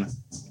 and then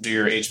do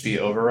your HP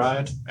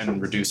override and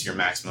reduce your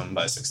maximum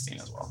by 16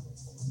 as well.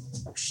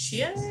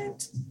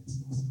 Shit.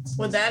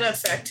 Would that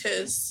affect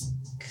his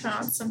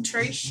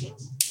concentration?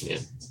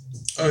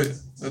 Oh yeah,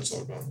 that's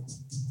all gone.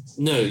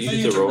 No, you Oh,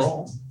 get the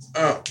roll.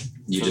 Oh,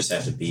 You just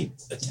have to beat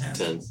a 10.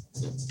 10.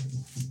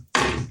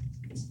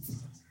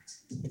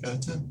 you got a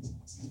 10.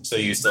 So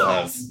you still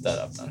have that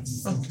up then.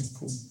 Okay,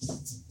 cool.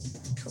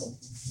 Cool.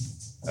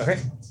 Okay.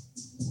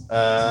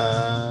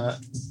 And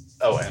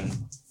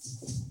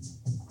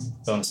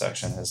bonus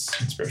action, his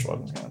spiritual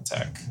weapon's gonna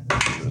attack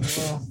you as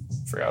well.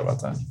 Forgot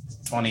about that.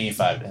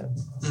 25 to hit.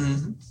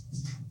 Mm-hmm.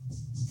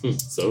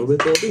 So a bit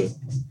they'll do it.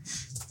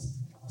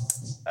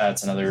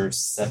 That's another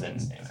 7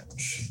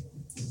 damage.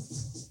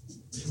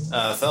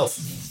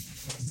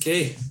 Felf.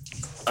 Okay.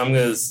 I'm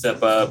going to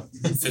step up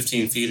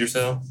 15 feet or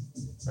so.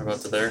 Right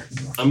about to there.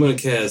 I'm going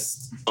to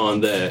cast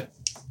on that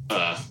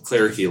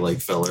clericy-like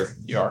feller.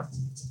 You are.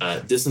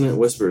 Dissonant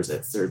Whispers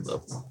at 3rd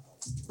level.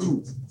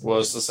 Ooh. What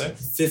was the save?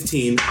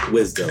 15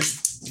 Wisdom.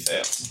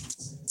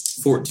 Fails.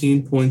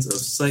 14 points of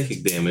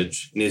psychic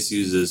damage. And this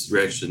uses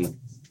reaction,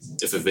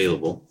 if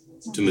available,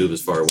 to move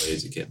as far away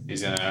as you can.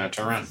 He's gonna have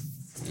to run.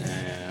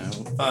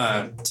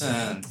 5,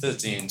 10,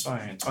 15,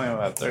 20,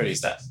 25, 30,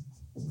 stat.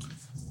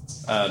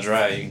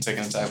 Dry, you can take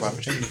an attack of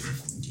opportunity.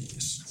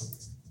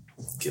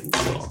 Give him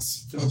the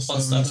boss.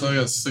 Plus So I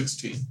got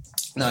 16.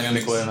 Not gonna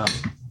be quite enough.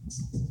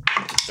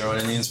 Throw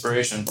it in the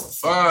inspiration.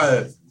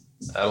 5.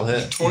 That'll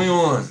hit.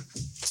 21.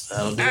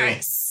 That'll do.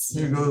 Nice.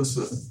 Here goes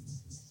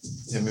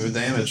Hit me with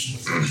damage.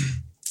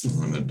 I'm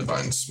gonna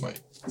divine smite.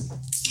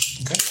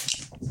 Okay.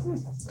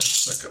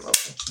 Second level.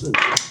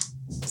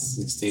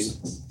 16.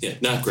 Yeah,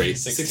 not great.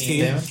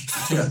 16 damage?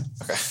 Yeah.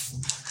 Okay.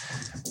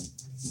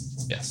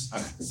 Yes.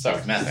 Okay.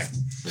 Sorry, mathing.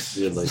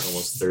 You did like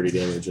almost 30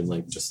 damage in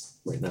like just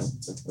right now.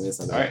 So, I guess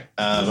not bad.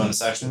 Alright.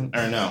 Bonus action.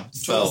 Or no.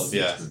 12,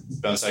 yeah.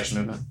 Bonus action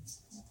movement.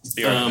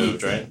 You already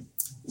moved, right?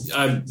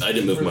 I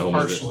didn't move my whole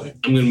Partially. movement.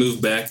 I'm going to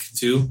move back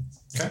too.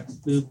 Okay.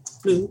 Boop,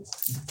 boop.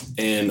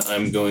 And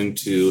I'm going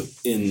to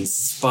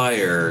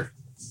inspire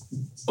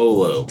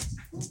Olo.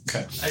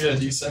 Okay. I got a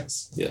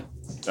D6.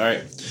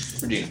 Alright.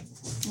 Regina.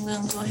 I'm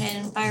gonna go ahead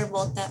and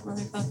firebolt that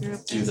motherfucker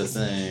up Do there. the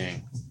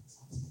thing.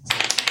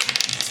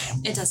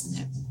 It doesn't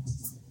hit.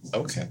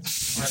 Okay.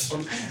 Nice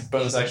one.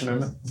 Bonus action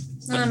movement.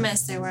 No, I'm gonna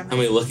stay where I'm How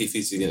many lucky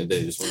feats you get a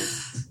day? Just one.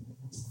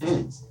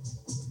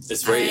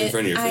 It's right in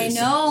front of your I face.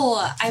 know.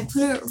 I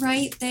put it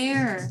right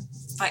there.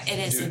 But it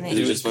is in do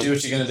the just one. Do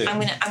what you're gonna do. I'm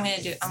gonna try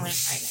it.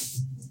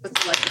 With the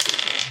lucky.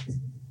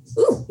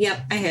 Ooh,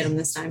 yep, I hit him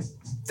this time.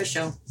 For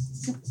sure.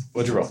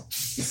 What'd you roll?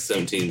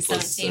 17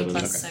 plus 17 7.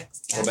 plus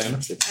 6. Yeah. Roll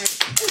damage.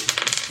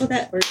 Well,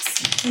 that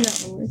works. And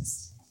that one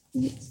works.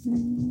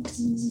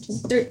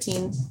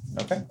 13.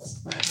 Okay.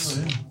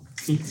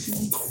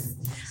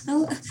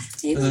 Oh,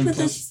 maybe And then with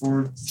plus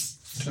 4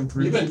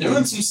 temporary. You've been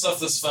doing some stuff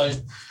this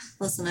fight.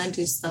 Listen, I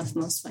do stuff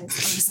most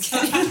fights.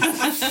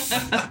 I'm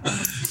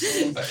just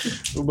kidding.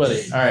 Oh,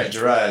 buddy. Alright,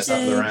 Jiraiya, top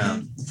of the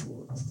round.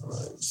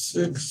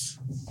 6.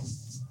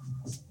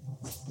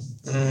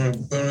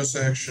 Bonus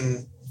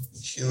action,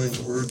 healing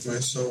word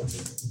myself.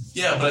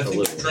 Yeah, but I A think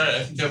little. Dry,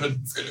 I think you have a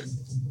greater.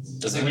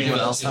 Does anyone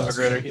else have a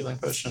greater healing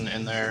potion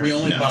in there? We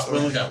only No.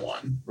 got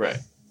one. Right.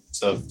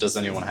 So does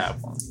anyone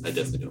have one? I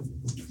definitely don't.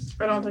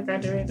 I don't think I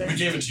do either. We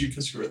gave it to you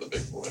because you were the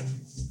big boy.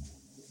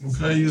 Well,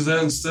 can I use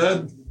that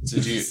instead?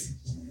 Did you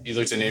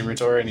looked at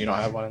inventory and you don't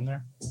have one in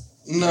there?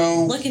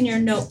 No. Look in your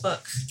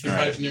notebook. You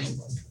Alright. probably didn't even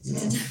look.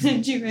 No.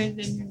 Did you write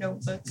it in your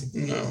notebook?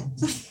 No.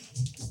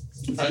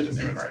 You probably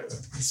didn't even write it.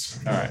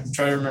 Alright.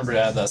 Try to remember to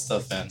add that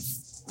stuff in.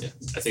 Yeah,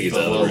 I think it's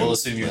But out of the we'll room.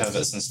 assume you have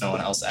it since no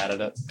one else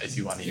added it if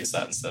you want to use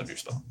that instead of your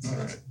spell.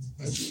 Alright.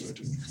 I do.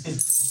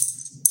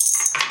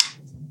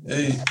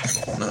 8,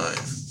 9,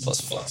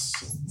 plus. plus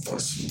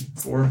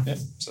 4. Yep.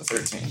 So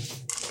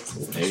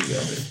 13. There you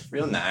go.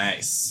 Real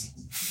nice.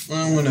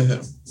 I'm gonna hit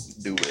him.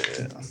 Do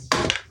it.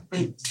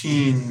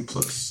 19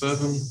 plus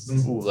 7.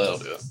 Ooh, that'll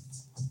do it.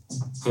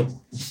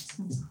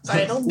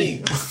 That'll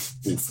do.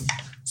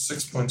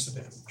 6 points of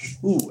damage.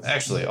 Ooh,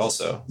 actually,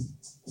 also,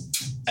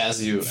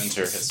 as you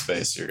enter his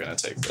space, you're gonna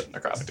take the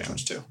necrotic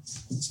damage too.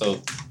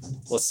 So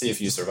let's see if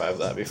you survive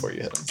that before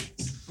you hit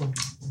him.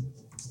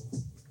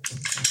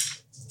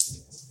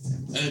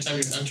 Anytime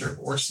you enter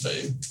or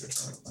stay, your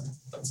turn.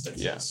 That's the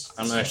Yes.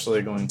 I'm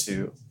actually going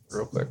to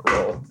real quick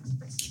roll.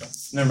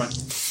 Never mind.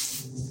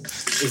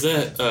 Is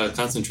that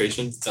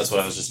concentration? That's what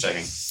I was just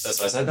checking. That's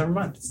why I said never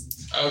mind.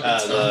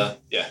 Okay,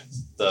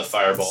 The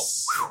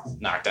firebolt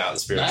knocked out the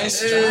spirit.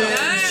 nice.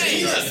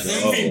 Nice.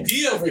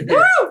 MVP over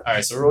here.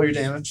 Alright, so roll your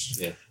damage.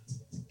 Yeah.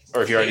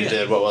 Or if you already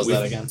did, what was We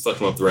that again?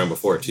 fucked him up the round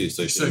before too,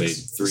 so he should have made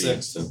 6. 3.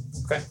 6. So.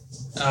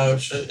 Oh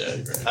shit! Yeah,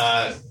 you're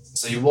right.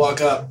 So you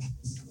walk up,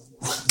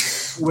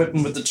 whip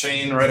him with the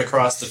chain right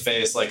across the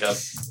face, like a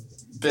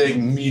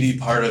big meaty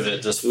part of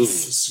it just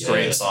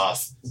scrapes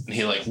off, and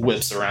he like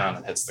whips around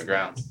and hits the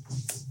ground.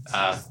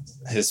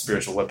 His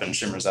spiritual weapon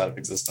shimmers out of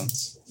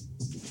existence.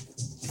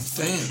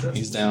 Damn.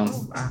 He's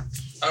down.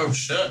 Oh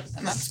shit!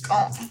 And that's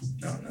gone.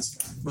 No, in this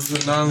guy. Was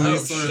it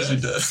non-lethal or is he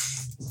shit. dead?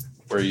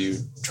 Were you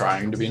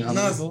trying to be Not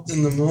non-lethal?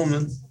 in the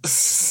moment.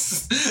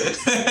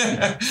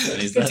 Then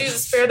he's Could dead. you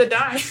spare the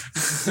die?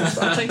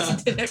 Like you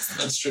did next time.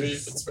 That's true. You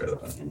can spare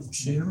that.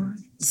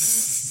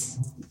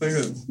 Look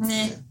at Nah,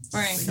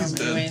 we're in He's film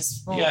dead.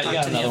 anyways. We'll You got talk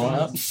to the another one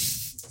other up.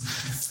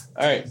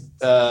 All right.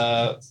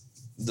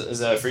 Is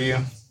that for you?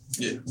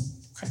 Yeah.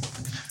 Okay.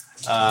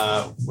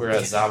 We're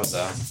at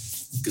Zabaza.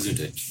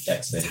 Gesundheit.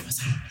 Dex save.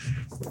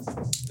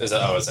 Is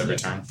that? Oh, it's every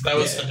turn. That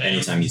was Yeah, the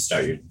anytime you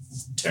start your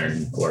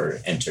turn or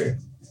enter.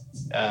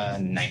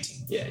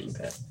 19. Yeah, you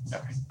bet.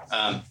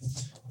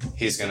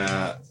 He's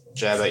gonna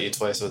jab at you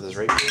twice with his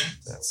rapier.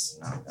 That's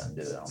not gonna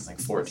do it. I don't think.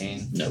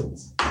 14. No.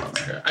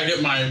 Okay. I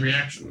get my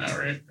reaction now,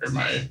 right? Or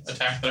my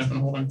attack that I've been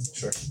holding.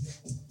 Sure.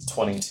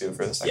 22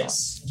 for the second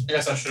Yes. I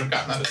guess I should have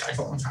gotten that attack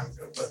a long time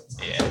ago, but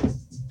one. Yeah.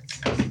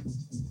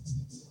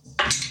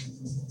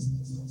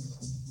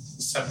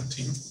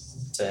 17.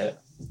 To hit.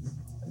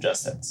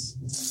 Just hits.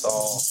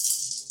 So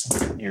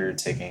you're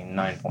taking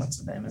 9 points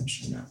of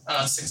damage.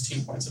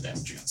 16 points of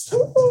damage against him.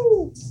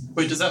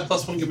 Wait, does that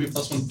 +1 give me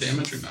 +1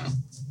 damage or no?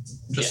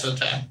 Just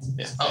attack.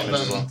 Yeah. Oh,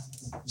 Damage as then well.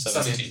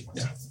 17.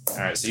 Yeah. All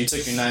right. So you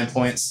took your 9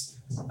 points,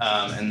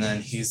 and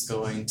then he's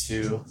going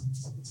to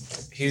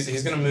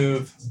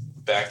move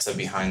back to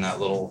behind that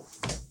little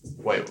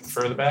white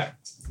further back,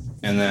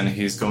 and then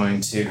he's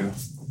going to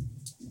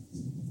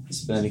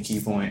spend a key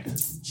point and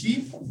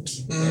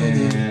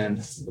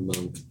The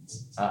monk.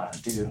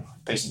 do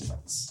patient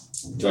defense.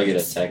 Do I get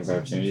an attack of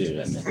opportunity or did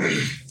I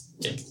miss?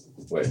 Yeah.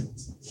 Where?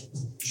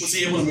 Was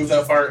he able to move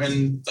that far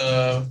in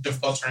the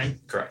difficult terrain?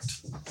 Correct.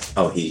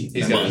 Oh, he.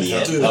 He's no, got he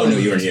it. had. Oh no,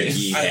 you weren't here.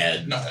 He I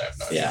had. No, I have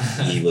no idea.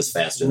 Yeah, he was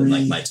faster than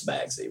like my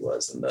tabaxi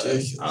was in the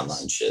Ridiculous.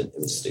 online shit. It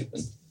was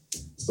stupid.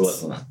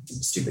 Well, not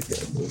stupid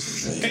good. It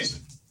was Okay.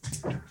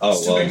 Oh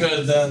Super well.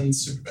 good, then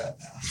super bad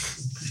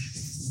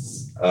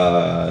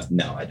now.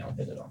 No, I don't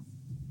hit it on.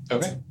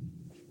 Okay.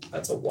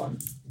 That's a 1.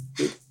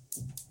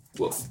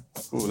 Whoa.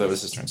 Ooh, that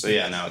was his turn. So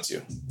yeah, now it's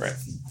you. Right.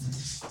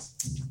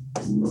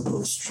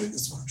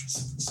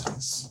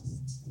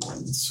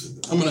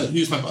 I'm gonna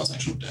use my bonus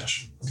action to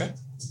dash. Okay.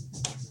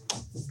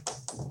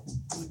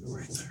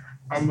 Right there.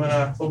 I'm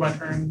gonna hold my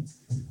turn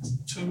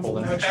to Hold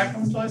an attack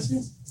him until I see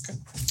him.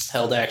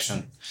 Held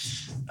action.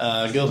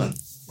 Gildan.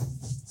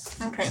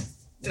 Okay.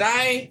 Did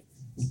I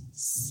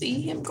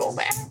see him go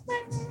back?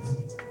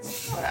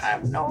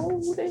 I've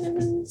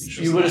noticed.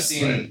 You would have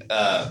seen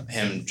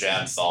him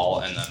jab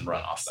Thal and then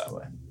run off that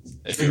way.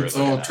 If you were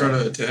looking I'll at try it.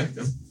 to attack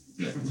him.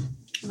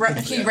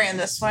 He ran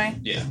this way.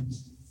 Yeah.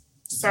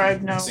 So I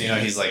know. So you know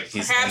he's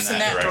Perhaps in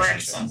that, direction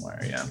direction. somewhere.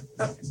 Yeah.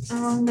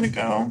 I'm gonna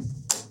go.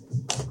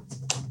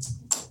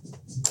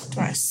 Do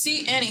I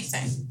see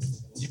anything?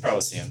 You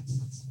probably see him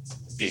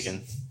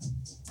peeking,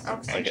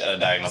 Okay. like at a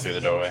diagonal through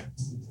the doorway.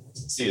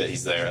 See that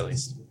he's there at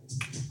least.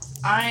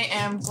 I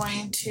am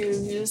going to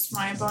use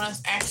my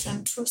bonus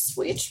action to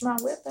switch my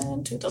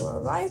weapon to the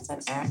Leviathan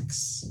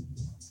axe.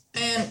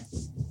 And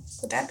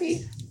would that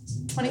be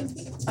 20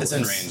 feet? It's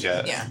in range.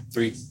 Yeah. Yeah.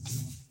 Three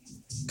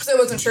Because I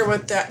wasn't sure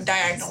what the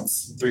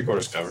diagonals.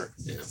 quarters cover.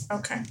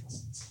 Okay.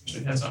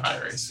 She has a high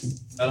race.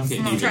 I'm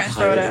gonna try and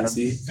throw it at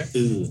him.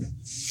 Ooh.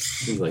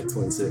 He's like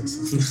 26.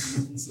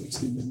 So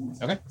stupid.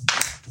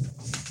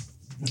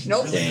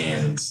 Nope.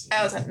 Damn.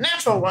 That was a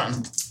natural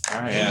one.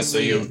 All right. Yeah. So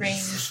you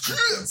Range.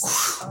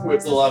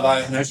 whip the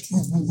Leviathan.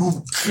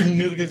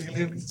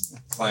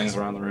 Clangs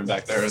around the room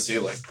back there as he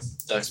like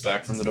ducks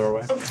back from the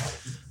doorway.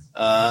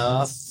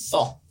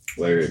 Thal.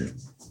 Word.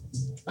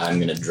 I'm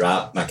gonna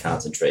drop my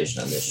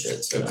concentration on this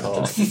shit. So Good I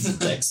don't have to make a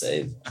dex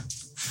save.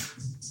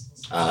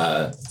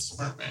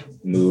 Smart man.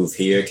 Move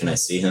here. Can I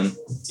see him?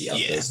 Is he up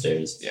Yeah. those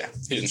stairs? Yeah.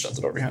 He didn't shut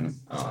the door behind him.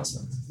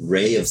 Awesome.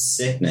 Ray of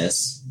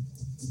Sickness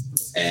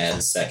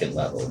at 2nd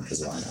level,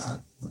 because why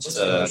not? Is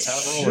that a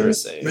attack roll or a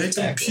save? Make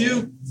him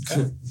puke.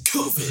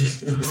 COVID.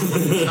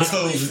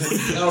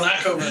 No, not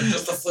COVID.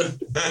 Just the flu.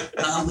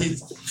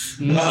 Non-lethal.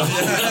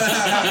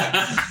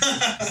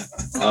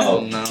 Oh,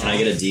 no. Can I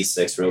get a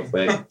D6 real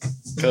quick?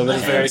 COVID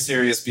is very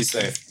serious. Be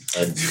safe.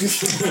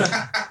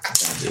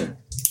 Thank you.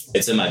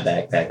 It's in my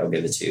backpack. I'll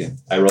give it to you.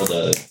 I rolled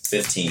a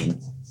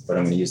 15, but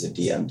I'm going to use a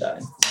DM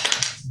die.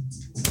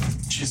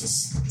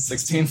 Jesus.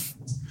 16?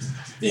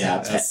 Yeah,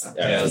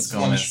 that's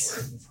going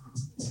short.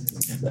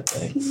 That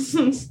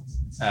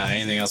back.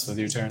 Anything else with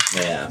your turn?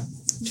 Yeah.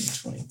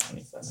 20,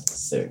 25,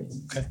 30.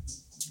 Okay.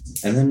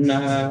 And then,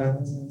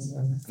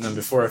 And then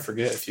before I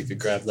forget, if you could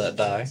grab that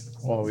die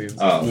while we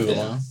move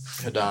along.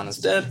 Kadan is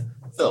dead.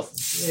 Phil.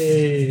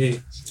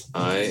 Yay!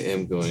 I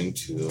am going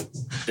to,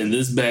 in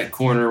this back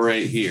corner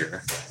right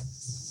here,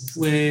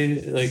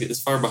 way like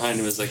as far behind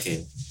him as I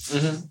can.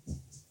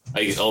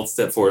 Mm-hmm. I'll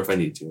step forward if I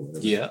need to.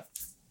 Whatever. Yeah.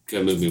 Can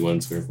I move me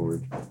 1 square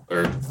forward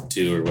or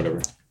 2 or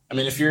whatever? I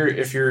mean, if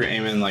you're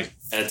aiming like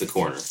at the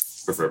corner,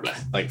 preferably.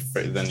 Like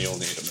then you'll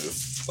need to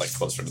move like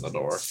closer to the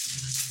door,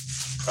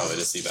 probably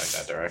to see back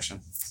that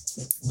direction.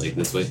 Like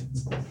this way.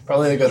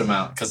 Probably a good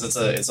amount because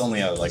it's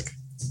only like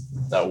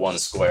that 1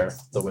 square,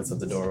 the width of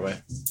the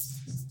doorway.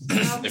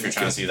 If you're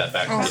trying to see that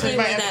back corner. Okay,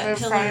 might have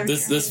to move prior.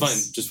 That's fine.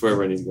 Just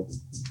wherever I need to go.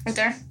 Right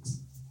there?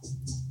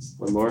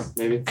 1 more,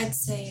 maybe? I'd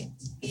say,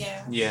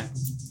 yeah. Yeah.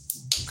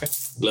 Okay.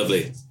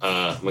 Lovely.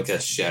 I'm going to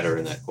cast Shatter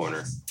in that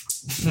corner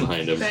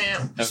behind him.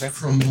 Damn. Okay.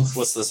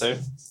 What's the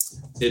save?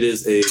 It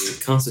is a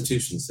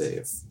Constitution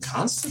save.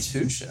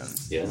 Constitution?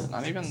 Yeah.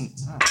 Not even...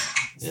 Oh.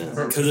 Yeah.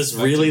 Because it's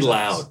really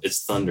loud.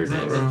 It's thunder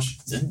damage.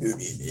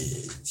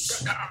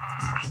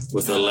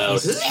 With a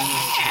loud...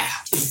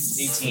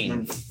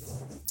 18.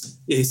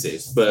 Yeah, he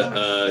saves,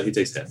 but he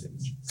takes half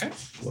damage.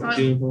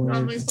 Okay.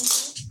 Non-lethal.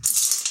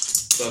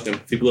 Fuck him.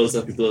 If he blows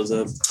up, he blows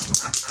up.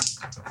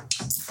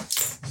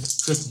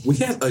 We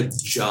have a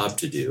job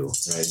to do,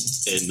 right?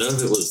 And none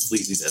of it was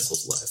leave these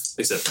assholes alive.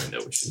 Except for I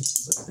know we should.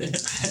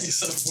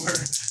 Except for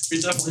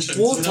we definitely should.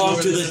 We'll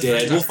talk to the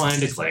dead. We'll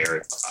find a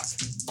cleric.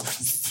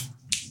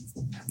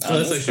 Oh,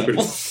 that's actually pretty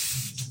cool.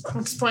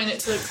 I'll explain it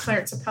to the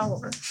clerics of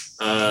Pelor.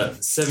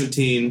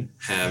 17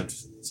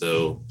 halved,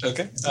 so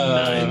okay.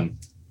 9.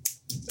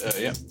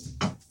 Yeah.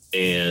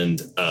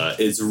 And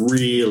it's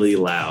really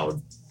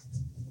loud.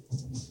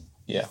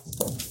 Yeah.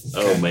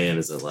 Oh man,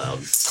 is it loud.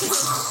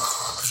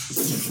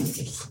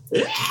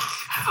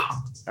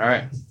 All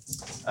right.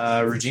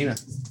 Regina.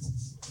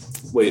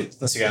 Wait.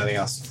 Unless you got anything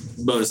else.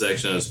 Bonus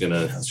action, I was going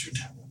to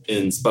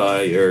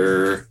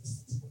inspire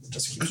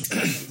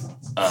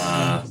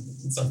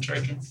Stop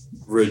charging.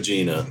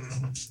 Regina.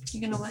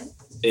 You gonna what?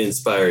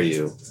 Inspire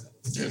you.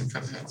 Yeah, it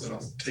kind of has it on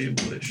the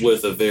table.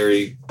 With a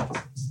very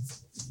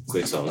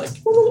quick song. Right.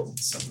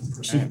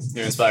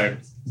 You're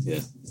inspired.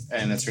 Yeah.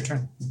 And it's your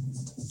turn.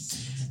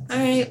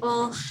 Alright,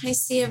 well, I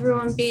see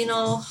everyone being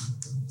all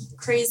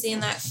crazy in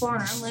that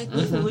corner. I'm like,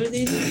 ooh, what are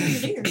they doing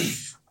here?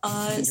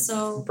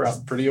 So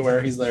Pretty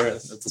aware he's there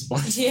at this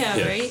point. yeah,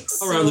 right?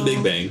 Around the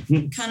Big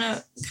Bang. Kind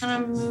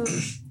of move.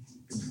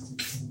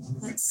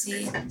 Let's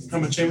see. How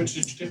much damage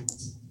did you do?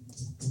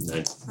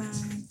 9. 5, 10,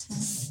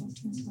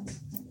 15, 20.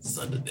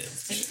 Thunder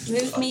damage.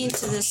 Move me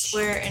to the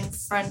square in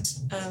front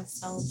of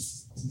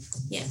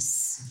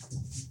Yes.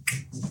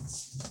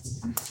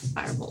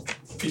 Firebolt.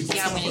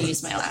 Yeah, I'm gonna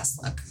use my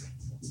last luck.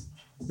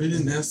 We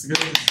didn't ask the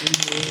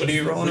guy. What are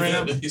you rolling right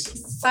now?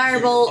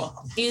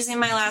 Firebolt, using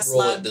my last Roll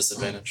luck. at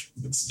disadvantage.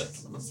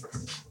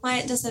 Why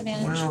at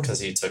disadvantage? Because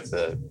he took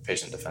the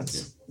patient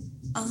defense.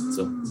 Oh.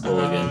 So, roll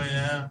again.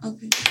 Yeah.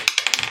 Okay.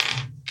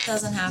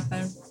 Doesn't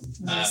happen.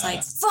 I'm just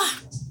like,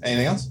 fuck!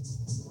 Anything else?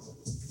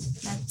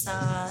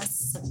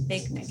 That's a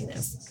big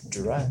negative.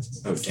 You're right.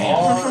 Oh,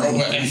 Far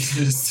away.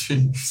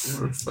 3,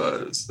 4,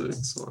 5,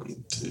 6,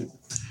 1, 2,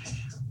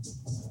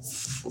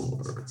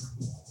 4,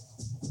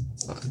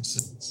 5,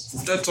 6.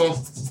 That's all.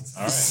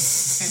 All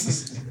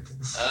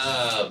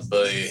right.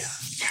 Buddy.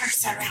 You're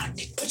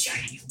surrounded. Put your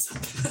hands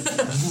up.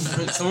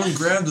 Someone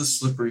grab the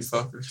slippery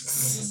fucker.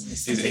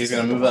 He's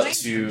gonna move up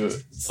to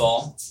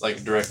Thal,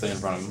 like directly in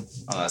front of him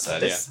on that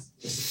side. Yeah.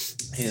 He's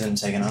gonna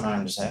take an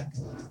unarmed attack.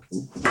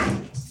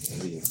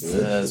 He's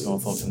gonna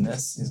focus on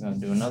this. He's gonna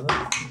do another.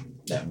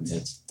 That one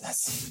hits.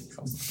 That's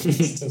cool.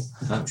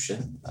 Oh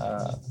shit.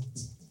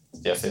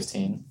 Yeah,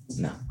 15.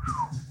 No.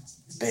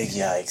 Big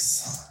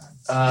yikes.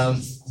 I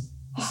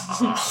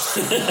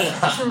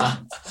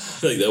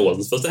feel like that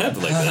wasn't supposed to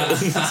happen like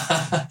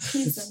that.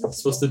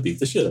 Supposed to beat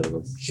the shit out of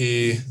him.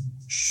 He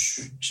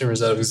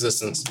shimmers out of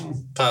existence,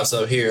 pops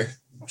up here.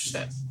 Oh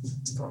shit.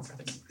 It's going for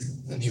the door.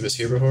 And he was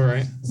here before,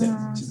 right?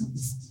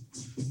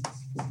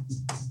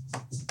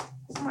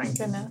 Oh my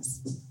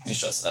goodness. He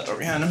shuts that door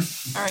behind him.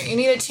 Alright, you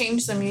need to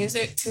change the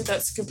music to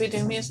that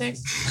Scooby-Doo music.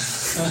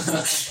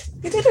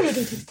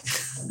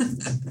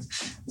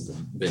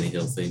 Benny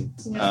Hill thing.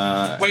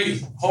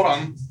 Wait, hold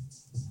on.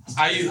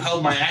 I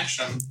held my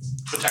action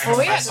to attack him.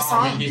 Oh, yeah, I the saw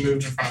song. him and he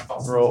moved in front of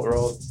us.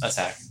 Roll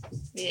attack.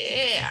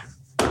 Yeah.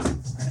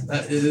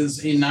 That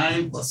is a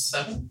 9 plus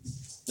 7.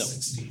 No.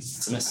 16.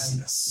 It's a miss. I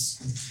miss.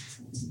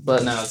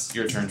 But now it's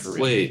your turn for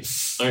real. Wait,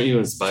 aren't you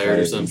inspired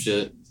or some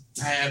shit?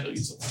 I had to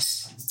use it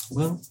last time.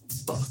 Well,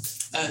 fuck.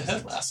 I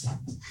had last time.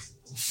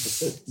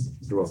 That's it.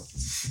 You're welcome.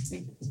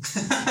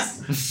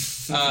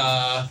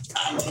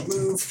 I'm gonna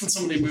move. Can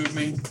somebody move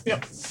me?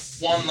 Yep.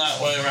 1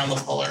 that way around the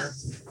pillar.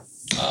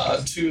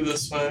 2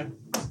 this way.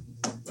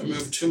 I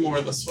move 2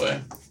 more this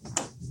way.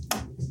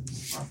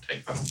 I'll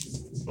take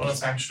the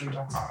bonus action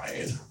to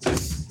hide.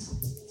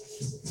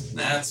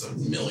 That's a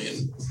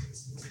million.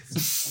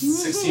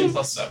 16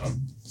 plus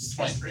 7. It's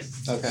 23.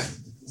 Okay.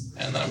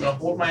 And then I'm gonna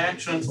hold my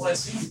action until I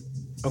see him.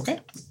 Okay.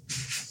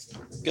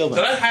 Did Gilvin.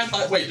 I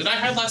hide? Wait, did I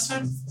hide last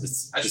time?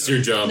 It's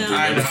your job. No. to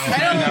I remember.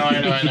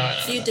 know.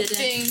 You I didn't.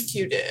 think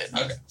you did.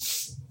 Okay.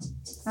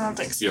 I don't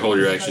think so. You hold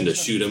your action to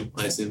shoot him,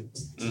 I assume?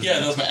 Yeah,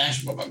 that was my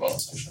action, but my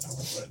bonus action.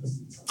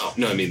 Oh,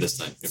 no, I mean this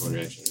time. You hold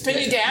your action. When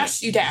you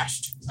dashed, you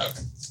dashed.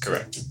 Okay.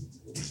 Correct.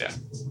 Yeah.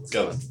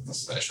 Gilvin.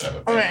 I should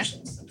have Okay.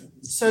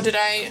 So did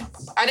I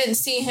didn't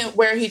see him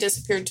where he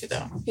disappeared to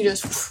though. He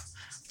just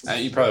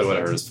You probably would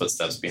have heard his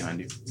footsteps behind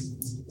you.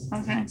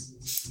 okay.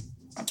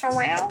 I'll turn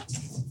around.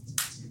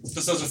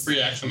 Just as a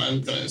free action,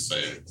 I'm gonna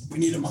say we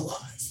need him alive.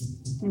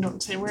 You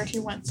don't say where he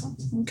went though.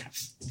 Okay.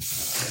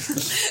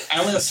 I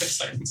only have 6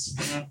 seconds.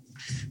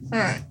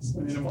 Alright.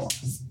 We need him alive.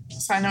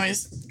 So I know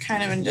he's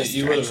kind of in You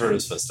disarray. would have heard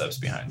his footsteps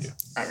behind you.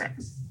 Okay.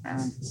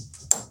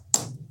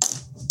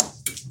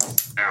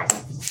 Ow.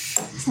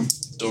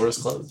 Door is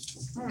closed.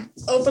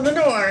 Open the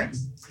door.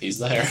 He's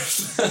there.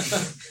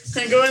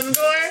 Can I go in the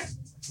door?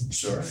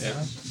 Sure,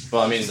 yeah.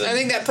 Well, I mean, I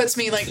think that puts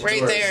me like the right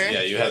door is- there.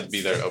 Yeah, you have to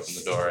be there to open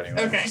the door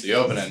anyway. Okay. So you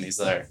open it and he's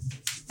there.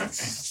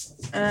 Okay.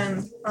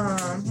 And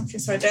okay,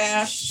 so I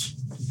dash.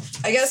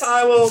 I guess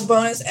I will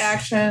bonus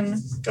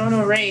action go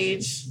into a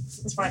rage.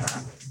 That's why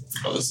not.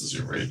 Oh, this is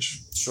your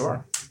rage.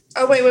 Sure.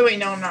 Oh wait,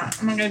 no, I'm not.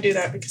 I'm not gonna do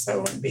that because I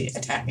wouldn't be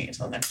attacking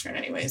until next turn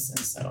anyways, and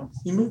so.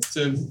 You moved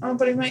to. Oh,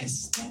 but he might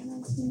stab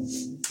me.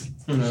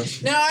 Who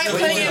knows? No, I have Wait,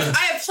 plenty. yeah.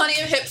 I have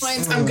plenty of hit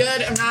points. I'm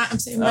good. I'm not. I'm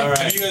saving my. All right.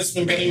 Have you guys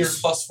been getting your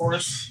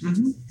 +4s?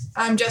 Mm-hmm.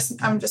 I'm just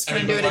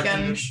gonna do it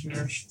again.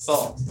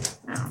 Fall.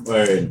 No.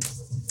 Word.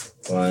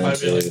 1, Might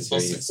be 2, like 3,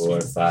 plus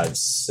 4, 5,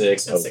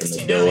 6. That's Open the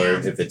 16 door now, yeah.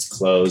 if it's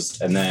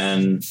closed. And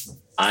then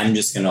I'm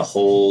just going to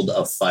hold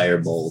a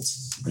firebolt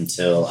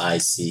until I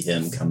see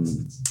him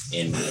come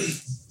in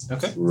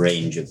Okay.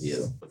 range of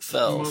view.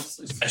 Fell.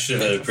 I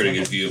should have had a pretty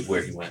good view of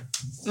where he went.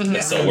 Yeah. I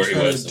saw where he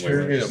was and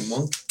where he Interrogate a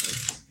monk.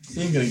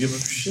 He ain't gonna give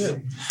up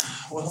shit.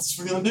 What else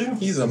are we gonna do?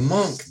 He's a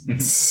monk.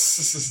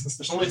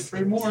 There's only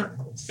 3 more.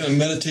 He's gonna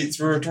meditate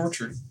through our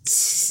torture.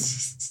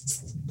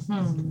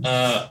 I'm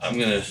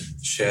gonna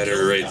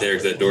shatter right there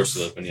because that door's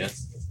still open, yeah?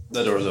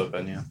 The door's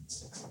open, yeah.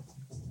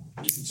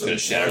 Just gonna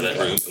shatter that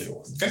room.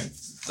 Okay.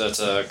 That's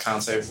a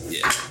con save.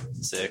 Yeah.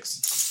 6.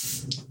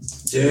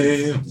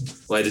 Damn.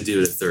 Well, I had to do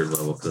it at 3rd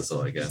level because that's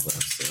all I got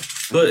left,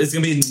 so. But it's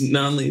gonna be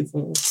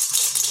non-lethal,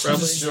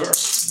 probably. Sure.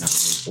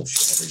 Non-lethal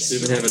shatter Do you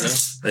even have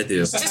enough? I do.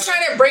 Just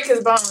trying to break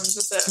his bones.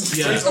 That's it.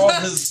 Yeah. Break all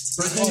his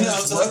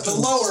Like the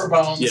lower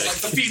bones, Yeah. like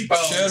the feet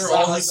bones. Shatter not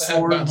all like his the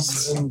head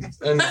bones. swords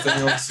and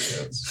anything else he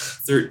has.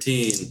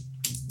 13.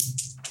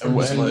 And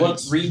His what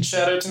legs. read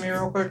shadow to me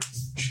real quick?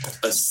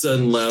 A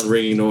sudden loud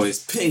ringing noise,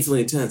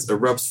 painfully intense,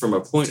 erupts from a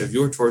point of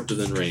your torch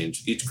within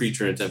range. Each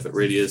creature in a 10-foot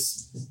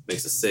radius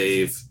makes a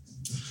save,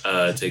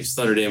 takes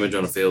thunder damage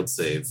on a failed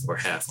save, or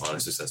half on a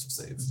successful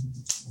save.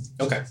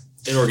 Okay.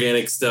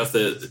 Inorganic stuff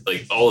that,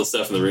 like, all the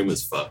stuff in the room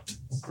is fucked.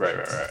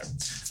 Right.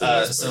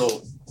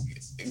 So,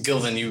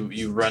 Gilvin,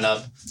 you run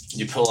up,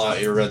 you pull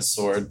out your red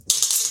sword,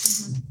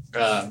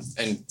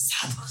 and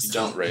you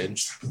don't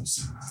rage.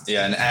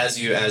 Yeah, and as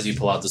you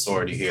pull out the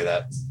sword, you hear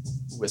that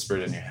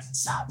whispered in your head.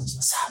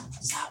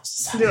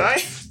 Do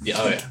I? Yeah.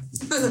 Oh yeah.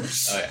 Oh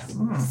yeah.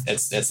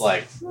 It's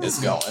like it's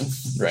going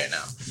right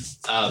now.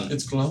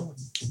 It's glowing.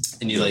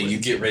 And you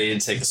get ready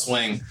to take a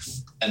swing,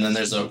 and then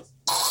there's a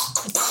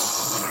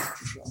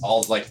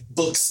all like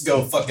books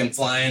go fucking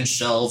flying,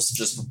 shelves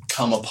just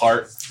come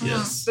apart.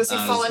 Yes. Does he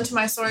fall into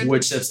my sword?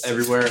 Wood chips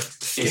everywhere.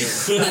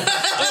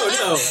 Oh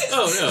no.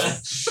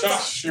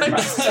 Shush your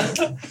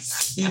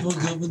mouth. Evil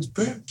Gilvin's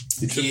prayer.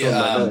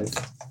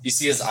 You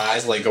see his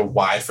eyes like go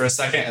wide for a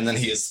second, and then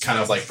he is kind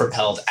of like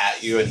propelled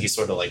at you, and he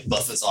sort of like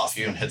buffets off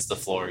you and hits the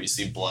floor. You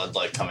see blood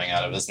like coming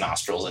out of his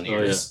nostrils and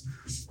ears.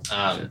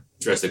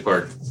 Jurassic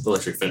Park,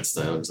 electric fence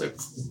style. It's like,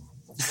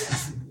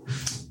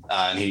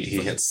 And he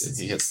hits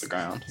the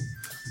ground.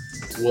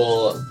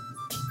 We'll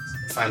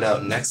find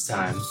out next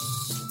time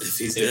if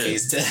he's dead.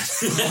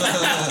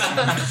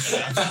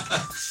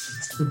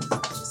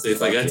 So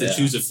if I got to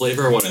choose a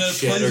flavor, I want to Can I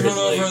shatter please his run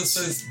over and legs.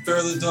 say,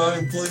 spare the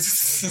dying, please?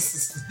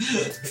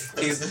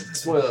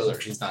 Spoiler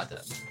alert, he's not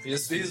dead.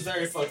 He's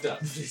very fucked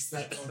up. He's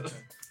not dead.